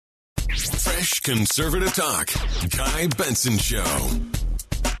 Fresh conservative talk. Guy Benson Show.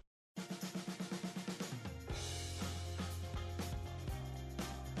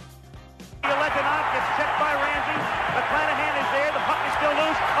 Lebanon gets checked by Ramsey. McClanahan is there. The puck is still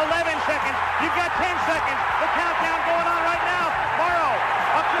loose. 11 seconds. You've got 10 seconds. The countdown going on right now. Morrow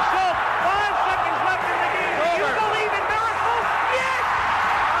up to Schultz. 5 seconds left in the game. Do you believe in miracles? Yes!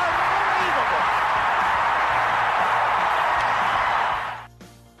 Unbelievable.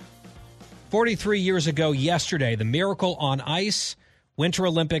 43 years ago yesterday, the Miracle on Ice, Winter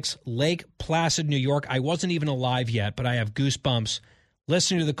Olympics, Lake Placid, New York. I wasn't even alive yet, but I have goosebumps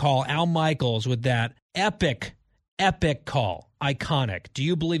listening to the call. Al Michaels with that epic call. Iconic. Do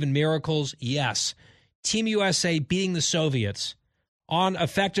you believe in miracles? Yes. Team USA beating the Soviets on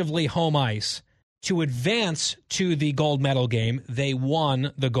effectively home ice to advance to the gold medal game. They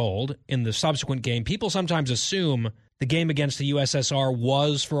won the gold in the subsequent game. People sometimes assume the game against the USSR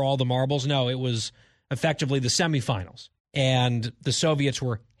was for all the marbles. No, it was effectively the semifinals. And the Soviets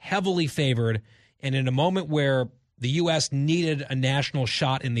were heavily favored. And in a moment where the U.S. needed a national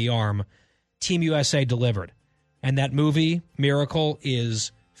shot in the arm, Team USA delivered. And that movie, Miracle,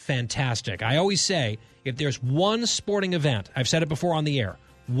 is fantastic. I always say, if there's one sporting event, I've said it before on the air,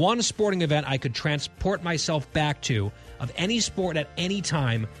 one sporting event I could transport myself back to of any sport at any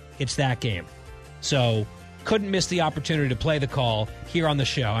time, it's that game. So couldn't miss the opportunity to play the call here on the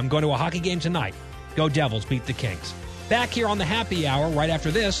show. I'm going to a hockey game tonight. Go Devils, beat the Kings. Back here on the Happy Hour right after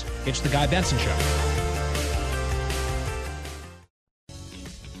this, it's The Guy Benson Show.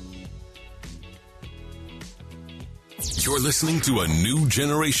 You're listening to a new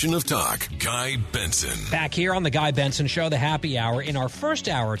generation of talk. Guy Benson. Back here on the Guy Benson Show, the Happy Hour. In our first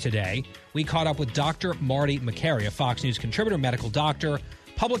hour today, we caught up with Dr. Marty Makary, a Fox News contributor, medical doctor,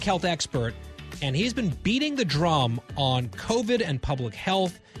 public health expert, and he's been beating the drum on COVID and public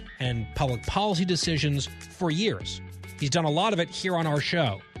health and public policy decisions for years. He's done a lot of it here on our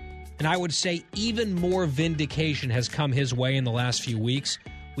show. And I would say even more vindication has come his way in the last few weeks.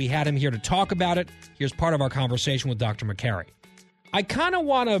 We had him here to talk about it. Here's part of our conversation with Dr. Makary. I kind of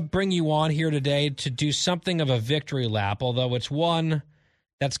want to bring you on here today to do something of a victory lap, although it's one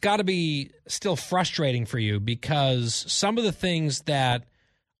that's got to be still frustrating for you because some of the things that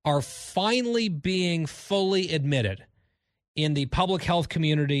are finally being fully admitted in the public health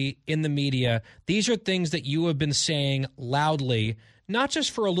community, in the media, these are things that you have been saying loudly, not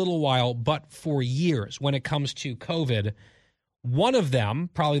just for a little while, but for years when it comes to COVID. One of them,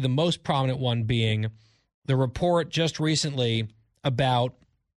 probably the most prominent one, being the report just recently about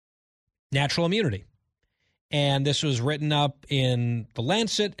natural immunity. And this was written up in The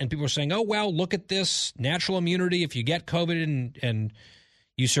Lancet, and people were saying, oh, well, look at this natural immunity. If you get COVID and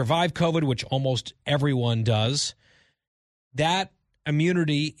you survive COVID, which almost everyone does, that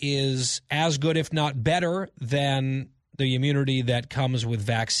immunity is as good, if not better, than the immunity that comes with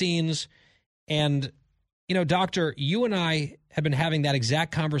vaccines. And You know, Doctor, you and I have been having that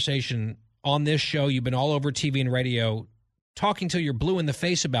exact conversation on this show. You've been all over TV and radio talking till you're blue in the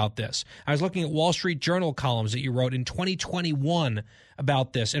face about this. I was looking at Wall Street Journal columns that you wrote in 2021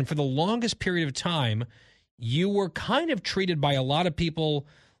 about this. And for the longest period of time, you were kind of treated by a lot of people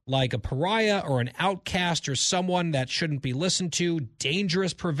like a pariah or an outcast or someone that shouldn't be listened to,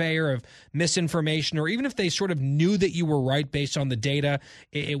 dangerous purveyor of misinformation, or even if they sort of knew that you were right based on the data,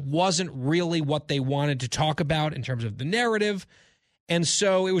 it wasn't really what they wanted to talk about in terms of the narrative. And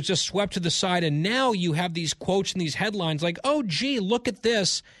so it was just swept to the side. And now you have these quotes and these headlines like, oh, gee, look at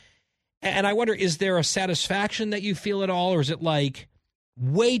this. And I wonder, is there a satisfaction that you feel at all? Or is it like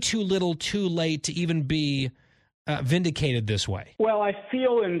way too little, too late to even be vindicated this way? Well, I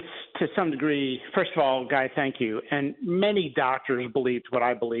feel to some degree, first of all, Guy, thank you. And many doctors believed what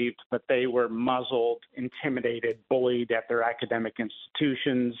I believed, but they were muzzled, intimidated, bullied at their academic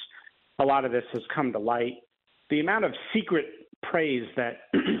institutions. A lot of this has come to light. The amount of secret praise that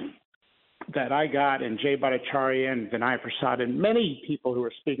that I got, and Jay Bhattacharya and Vinay Prasad and many people who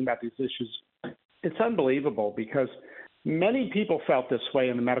are speaking about these issues, it's unbelievable because many people felt this way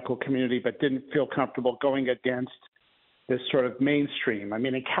in the medical community but didn't feel comfortable going against this sort of mainstream. I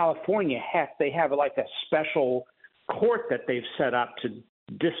mean, in California, heck, they have like a special court that they've set up to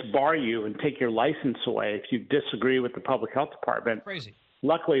disbar you and take your license away if you disagree with the public health department. Crazy.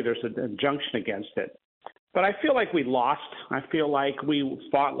 Luckily, there's an injunction against it. But I feel like we lost. I feel like we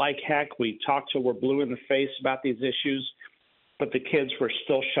fought like heck. We talked till we're blue in the face about these issues, but the kids were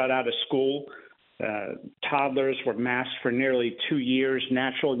still shut out of school. Toddlers were masked for nearly 2 years.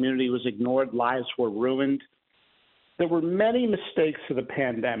 Natural immunity was ignored. Lives were ruined. There were many mistakes of the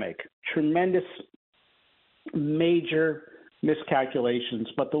pandemic, tremendous, major miscalculations,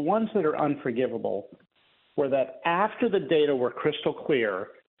 but the ones that are unforgivable were that after the data were crystal clear,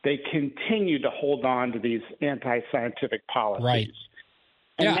 they continued to hold on to these anti-scientific policies. Right.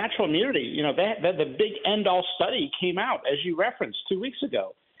 And natural immunity, you know, the big end-all study came out, as you referenced, 2 weeks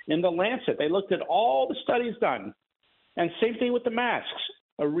ago. In The Lancet, they looked at all the studies done. And same thing with the masks,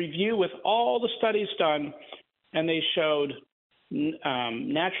 a review with all the studies done, and they showed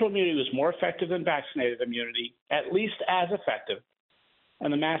natural immunity was more effective than vaccinated immunity, at least as effective.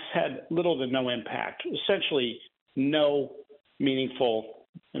 And the masks had little to no impact, essentially no meaningful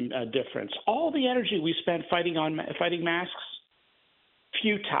difference. All the energy we spent fighting masks,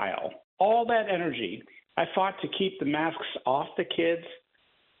 futile. All that energy. I fought to keep the masks off the kids.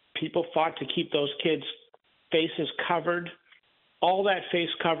 People fought to keep those kids' faces covered. All that face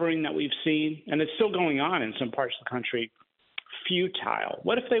covering that we've seen, and it's still going on in some parts of the country, futile.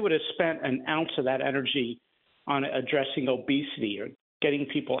 What if they would have spent an ounce of that energy on addressing obesity or getting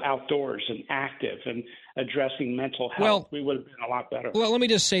people outdoors and active and addressing mental health? Well, we would have been a lot better. Well, let me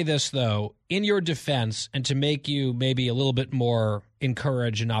just say this, though. In your defense, and to make you maybe a little bit more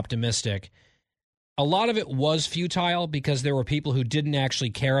encouraged and optimistic, a lot of it was futile because there were people who didn't actually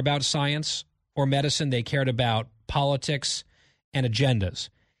care about science or medicine. They cared about politics and agendas.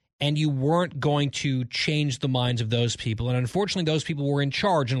 And you weren't going to change the minds of those people. And unfortunately, those people were in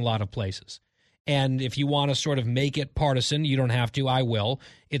charge in a lot of places. And if you want to sort of make it partisan, you don't have to, I will.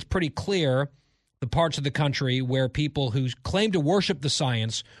 It's pretty clear the parts of the country where people who claim to worship the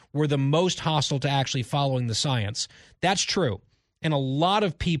science were the most hostile to actually following the science. That's true. And a lot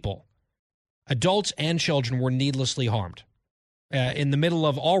of people, adults and children, were needlessly harmed. In the middle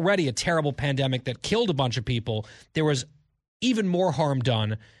of already a terrible pandemic that killed a bunch of people, there was even more harm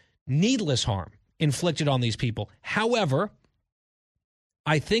done, needless harm inflicted on these people. However,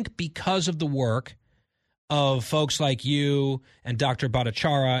 I think because of the work of folks like you and Dr.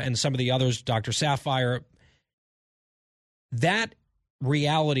 Bhattacharya and some of the others, Dr. Sapphire, that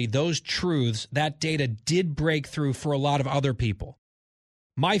reality, those truths, that data did break through for a lot of other people.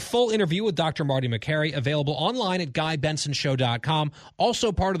 My full interview with Dr. Marty Makary, available online at GuyBensonShow.com.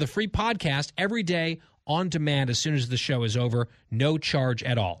 Also part of the free podcast every day on demand as soon as the show is over. No charge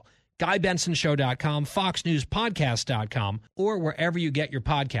at all. GuyBensonShow.com, FoxNewsPodcast.com, or wherever you get your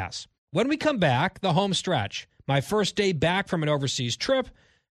podcasts. When we come back, the home stretch. My first day back from an overseas trip.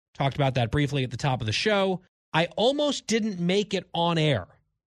 Talked about that briefly at the top of the show. I almost didn't make it on air.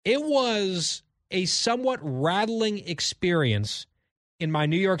 It was a somewhat rattling experience in my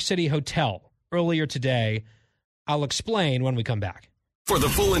New York City hotel earlier today. I'll explain when we come back. For the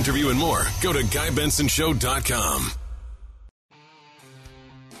full interview and more, go to GuyBensonShow.com.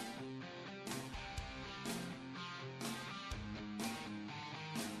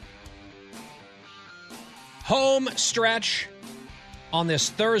 Home stretch on this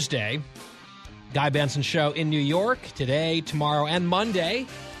Thursday. Guy Benson Show in New York today, tomorrow, and Monday.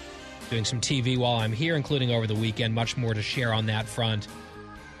 doing some TV while I'm here, including over the weekend. Much more to share on that front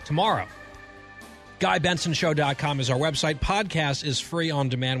tomorrow. GuyBensonShow.com is our website. Podcast is free on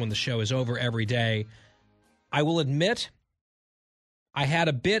demand when the show is over every day. I will admit, I had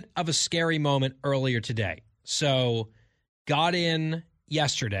a bit of a scary moment earlier today. So, got in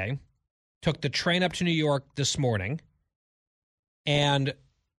yesterday, took the train up to New York this morning, and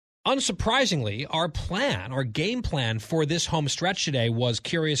unsurprisingly, our game plan for this home stretch today was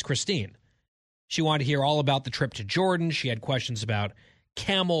Curious Christine. She wanted to hear all about the trip to Jordan. She had questions about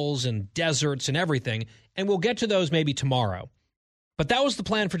camels and deserts and everything, and we'll get to those maybe tomorrow. But that was the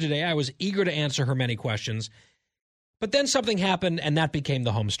plan for today. I was eager to answer her many questions. But then something happened, and that became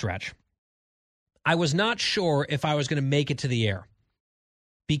the home stretch. I was not sure if I was going to make it to the air,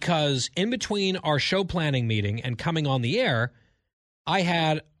 because in between our show planning meeting and coming on the air, I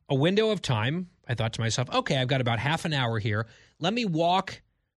had a window of time. I thought to myself, okay, I've got about half an hour here. Let me walk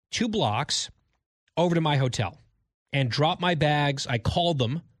 2 blocks over to my hotel and drop my bags. I called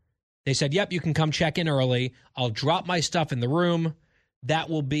them. They said, yep, you can come check in early. I'll drop my stuff in the room. That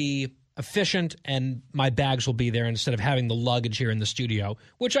will be efficient, and my bags will be there instead of having the luggage here in the studio,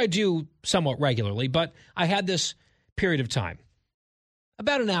 which I do somewhat regularly. But I had this period of time.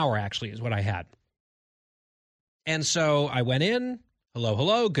 About an hour, actually, is what I had. And so I went in. Hello,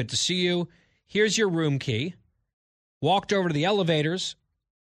 hello. Good to see you. Here's your room key. Walked over to the elevators.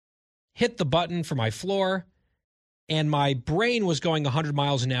 Hit the button for my floor. And my brain was going 100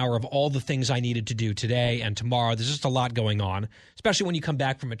 miles an hour of all the things I needed to do today and tomorrow. There's just a lot going on, especially when you come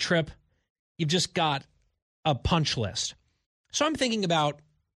back from a trip. You've just got a punch list. So I'm thinking about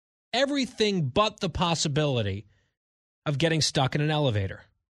everything but the possibility of getting stuck in an elevator.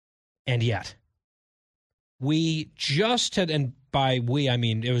 And yet, we just had, and by we, I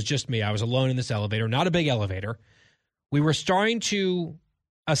mean it was just me. I was alone in this elevator, not a big elevator. We were starting to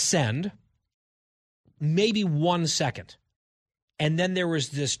ascend. Maybe 1 second. And then there was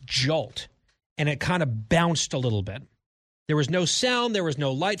this jolt, and it kind of bounced a little bit. There was no sound. There was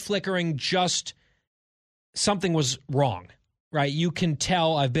no light flickering. Just something was wrong, right? You can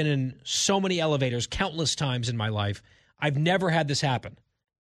tell. I've been in so many elevators countless times in my life. I've never had this happen.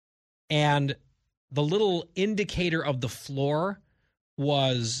 And the little indicator of the floor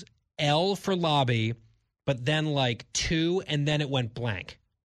was L for lobby, but then like 2, and then it went blank.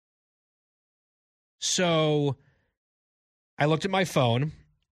 So I looked at my phone.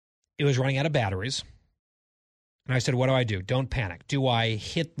 It was running out of batteries. And I said, what do I do? Don't panic. Do I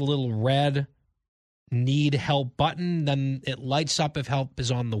hit the little red need help button? Then it lights up if help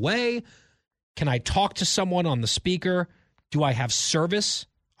is on the way. Can I talk to someone on the speaker? Do I have service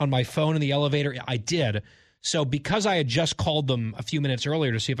on my phone in the elevator? I did. So because I had just called them a few minutes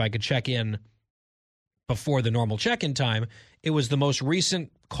earlier to see if I could check in before the normal check-in time, it was the most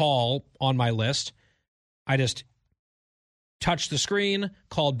recent call on my list. I just touched the screen,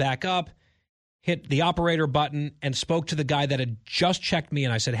 called back up, hit the operator button, and spoke to the guy that had just checked me.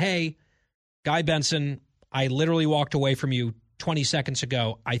 And I said, hey, Guy Benson, I literally walked away from you 20 seconds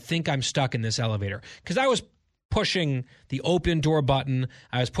ago. I think I'm stuck in this elevator. Because I was pushing the open door button.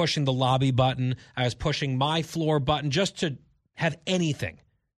 I was pushing the lobby button. I was pushing my floor button just to have anything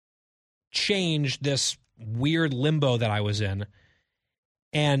change this weird limbo that I was in.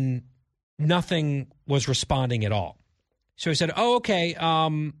 And nothing was responding at all. So he said, oh, okay,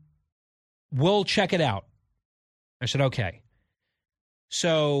 we'll check it out. I said, okay.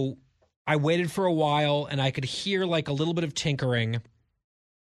 So I waited for a while, and I could hear like a little bit of tinkering.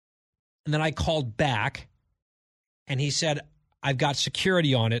 And then I called back, and he said, I've got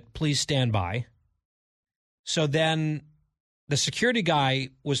security on it. Please stand by. So then the security guy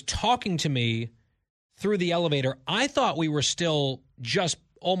was talking to me through the elevator. I thought we were still just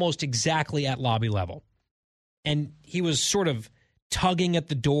almost exactly at lobby level. And he was sort of tugging at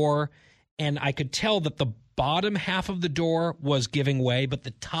the door, and I could tell that the bottom half of the door was giving way, but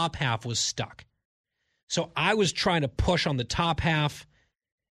the top half was stuck. So I was trying to push on the top half.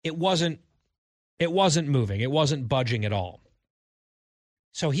 It wasn't moving. It wasn't budging at all.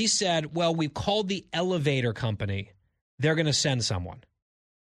 So he said, well, we've called the elevator company. They're going to send someone.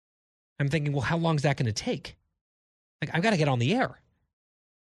 I'm thinking, well, how long is that going to take? Like, I've got to get on the air.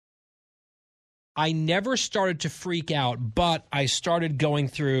 I never started to freak out, but I started going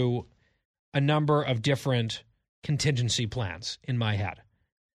through a number of different contingency plans in my head.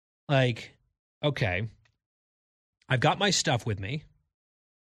 Like, okay, I've got my stuff with me,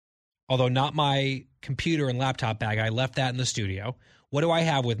 although not my computer and laptop bag. I left that in the studio. What do I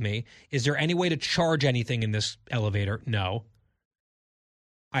have with me? Is there any way to charge anything in this elevator? No.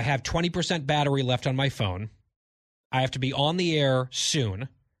 I have 20% battery left on my phone. I have to be on the air soon.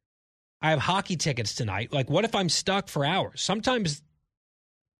 I have hockey tickets tonight. Like, what if I'm stuck for hours? Sometimes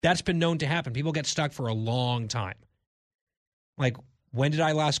that's been known to happen. People get stuck for a long time. Like, when did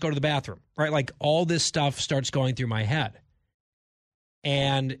I last go to the bathroom? Right? Like, all this stuff starts going through my head.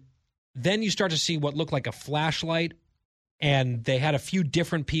 And then you start to see what looked like a flashlight, and they had a few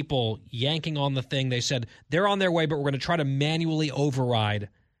different people yanking on the thing. They said, they're on their way, but we're going to try to manually override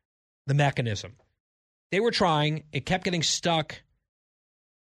the mechanism. They were trying. It kept getting stuck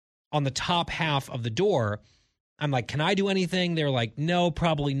on the top half of the door. I'm like, can I do anything? They're like, no,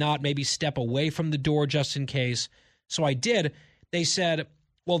 probably not. Maybe step away from the door just in case. So I did. They said,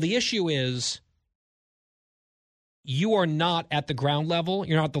 well, the issue is you are not at the ground level.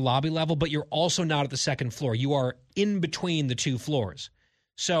 You're not at the lobby level, but you're also not at the second floor. You are in between the two floors.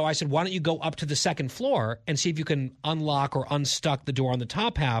 So I said, why don't you go up to the second floor and see if you can unlock or unstuck the door on the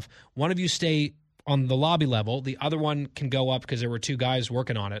top half. One of you stay on the lobby level. The other one can go up because there were two guys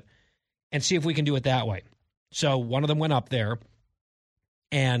working on it, and see if we can do it that way. So one of them went up there,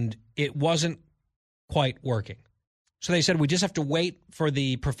 and it wasn't quite working. So they said, we just have to wait for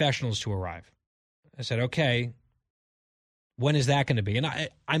the professionals to arrive. I said, okay, when is that going to be? And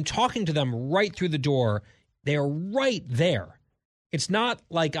I'm talking to them right through the door. They are right there. It's not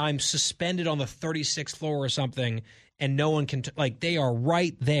like I'm suspended on the 36th floor or something and no one can, they are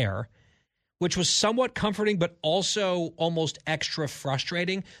right there, which was somewhat comforting, but also almost extra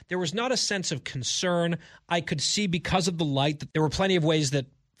frustrating. There was not a sense of concern. I could see, because of the light, that there were plenty of ways that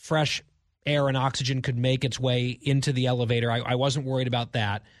fresh air and oxygen could make its way into the elevator. I wasn't worried about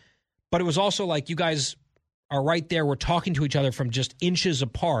that. But it was also like, you guys are right there. We're talking to each other from just inches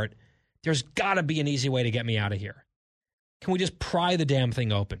apart. There's got to be an easy way to get me out of here. Can we just pry the damn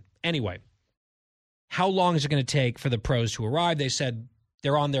thing open? Anyway, how long is it going to take for the pros to arrive? They said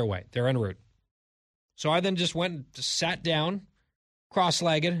they're on their way. They're en route. So I then just went and sat down,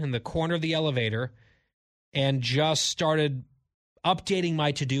 cross-legged, in the corner of the elevator and just started updating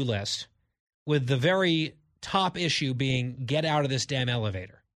my to-do list, with the very top issue being get out of this damn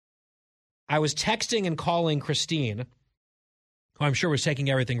elevator. I was texting and calling Christine, who I'm sure was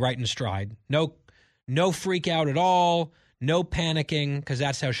taking everything right in stride. No freak out at all, no panicking, because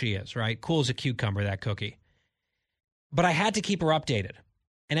that's how she is, right? Cool as a cucumber, that cookie. But I had to keep her updated.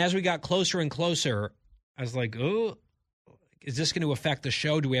 And as we got closer and closer, I was like, oh, is this going to affect the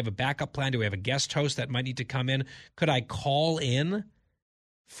show? Do we have a backup plan? Do we have a guest host that might need to come in? Could I call in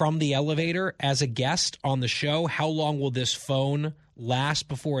from the elevator as a guest on the show? How long will this phone last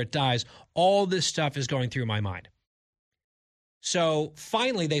before it dies? All this stuff is going through my mind. So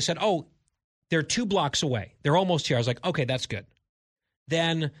finally they said, oh, they're 2 blocks away. They're almost here. I was like, okay, that's good.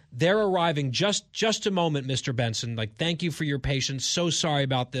 Then they're arriving just a moment, Mr. Benson. Like, thank you for your patience. So sorry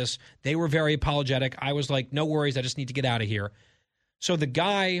about this. They were very apologetic. I was like, no worries. I just need to get out of here. So the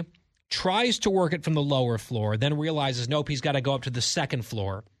guy tries to work it from the lower floor, then realizes, nope, he's got to go up to the second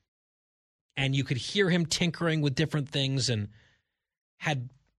floor. And you could hear him tinkering with different things and had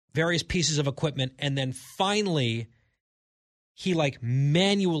various pieces of equipment. And then finally, he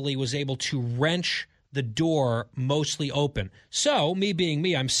manually was able to wrench the door mostly open. So, me being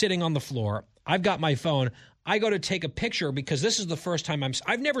me, I'm sitting on the floor. I've got my phone. I go to take a picture because this is the first time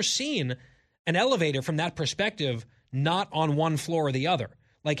I've never seen an elevator from that perspective, not on one floor or the other.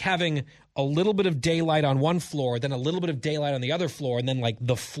 Like having a little bit of daylight on one floor, then a little bit of daylight on the other floor, and then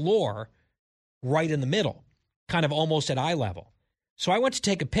the floor right in the middle, kind of almost at eye level. So I went to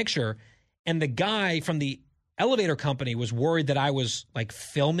take a picture, and the guy from the elevator company was worried that I was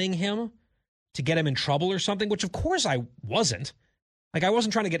filming him to get him in trouble or something, which of course I wasn't. I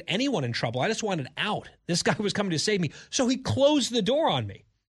wasn't trying to get anyone in trouble. I just wanted out. This guy was coming to save me. So he closed the door on me.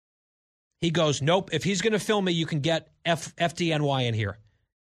 He goes, nope, if he's going to film me, you can get FDNY in here.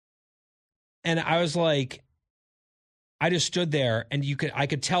 And I was like, I just stood there, and I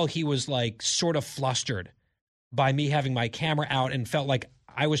could tell he was sort of flustered by me having my camera out, and felt like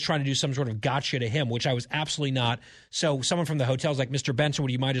I was trying to do some sort of gotcha to him, which I was absolutely not. So someone from the hotel was like, Mr. Benson,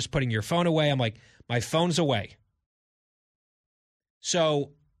 would you mind just putting your phone away? I'm like, my phone's away.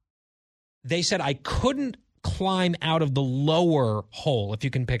 So they said I couldn't climb out of the lower hole, if you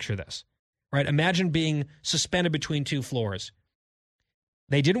can picture this, right? Imagine being suspended between 2 floors.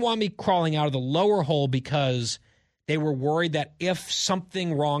 They didn't want me crawling out of the lower hole because they were worried that if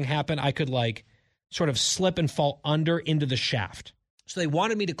something wrong happened, I could sort of slip and fall under into the shaft. So they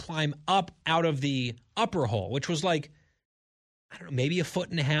wanted me to climb up out of the upper hole, which was I don't know, maybe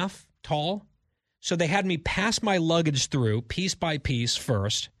 1.5 feet tall. So they had me pass my luggage through piece by piece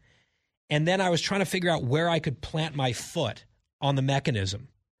first. And then I was trying to figure out where I could plant my foot on the mechanism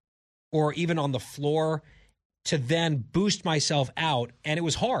or even on the floor to then boost myself out. And it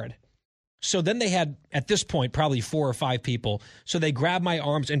was hard. So then they had, at this point, probably 4 or 5 people. So they grabbed my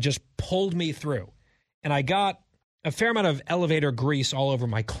arms and just pulled me through. And I got a fair amount of elevator grease all over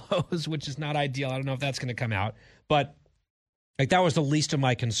my clothes, which is not ideal. I don't know if that's going to come out. But like that was the least of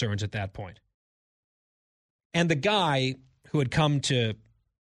my concerns at that point. And the guy who had come to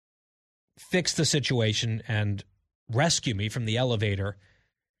fix the situation and rescue me from the elevator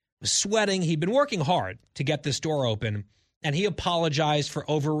was sweating. He'd been working hard to get this door open. And he apologized for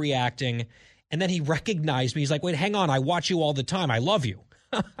overreacting. And then he recognized me. He's like, wait, hang on. I watch you all the time. I love you.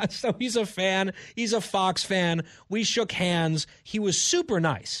 So he's a fan. He's a Fox fan. We shook hands. He was super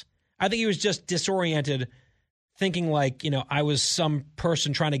nice. I think he was just disoriented, thinking like, I was some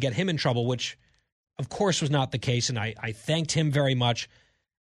person trying to get him in trouble, which of course was not the case. And I thanked him very much.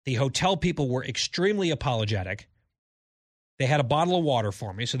 The hotel people were extremely apologetic. They had a bottle of water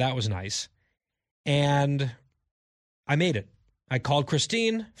for me, so that was nice. And I made it. I called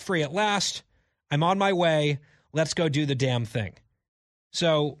Christine, free at last. I'm on my way. Let's go do the damn thing.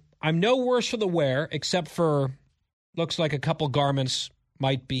 So I'm no worse for the wear, except for looks like a couple garments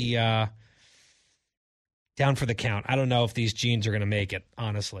might be down for the count. I don't know if these jeans are going to make it,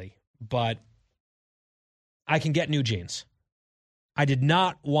 honestly. But I can get new jeans. I did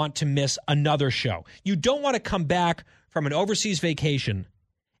not want to miss another show. You don't want to come back from an overseas vacation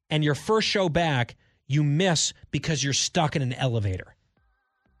and your first show back you miss because you're stuck in an elevator.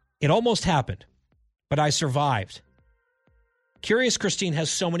 It almost happened, but I survived. Curious Christine has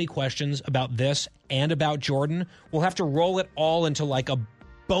so many questions about this and about Jordan. We'll have to roll it all into like a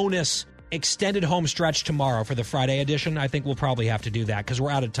bonus extended home stretch tomorrow for the Friday edition. I think we'll probably have to do that because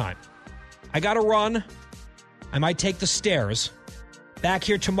we're out of time. I got to run. I might take the stairs. Back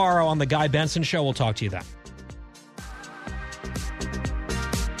here tomorrow on The Guy Benson Show. We'll talk to you then.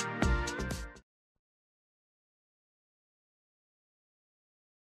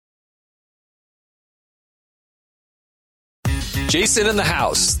 Jason in the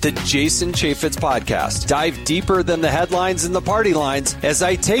House, the Jason Chaffetz Podcast. Dive deeper than the headlines and the party lines as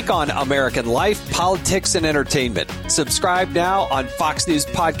I take on American life, politics, and entertainment. Subscribe now on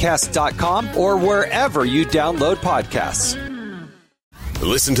FoxNewsPodcast.com or wherever you download podcasts.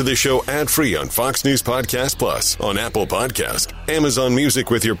 Listen to the show ad-free on Fox News Podcast Plus, on Apple Podcast, Amazon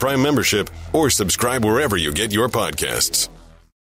Music with your Prime membership, or subscribe wherever you get your podcasts.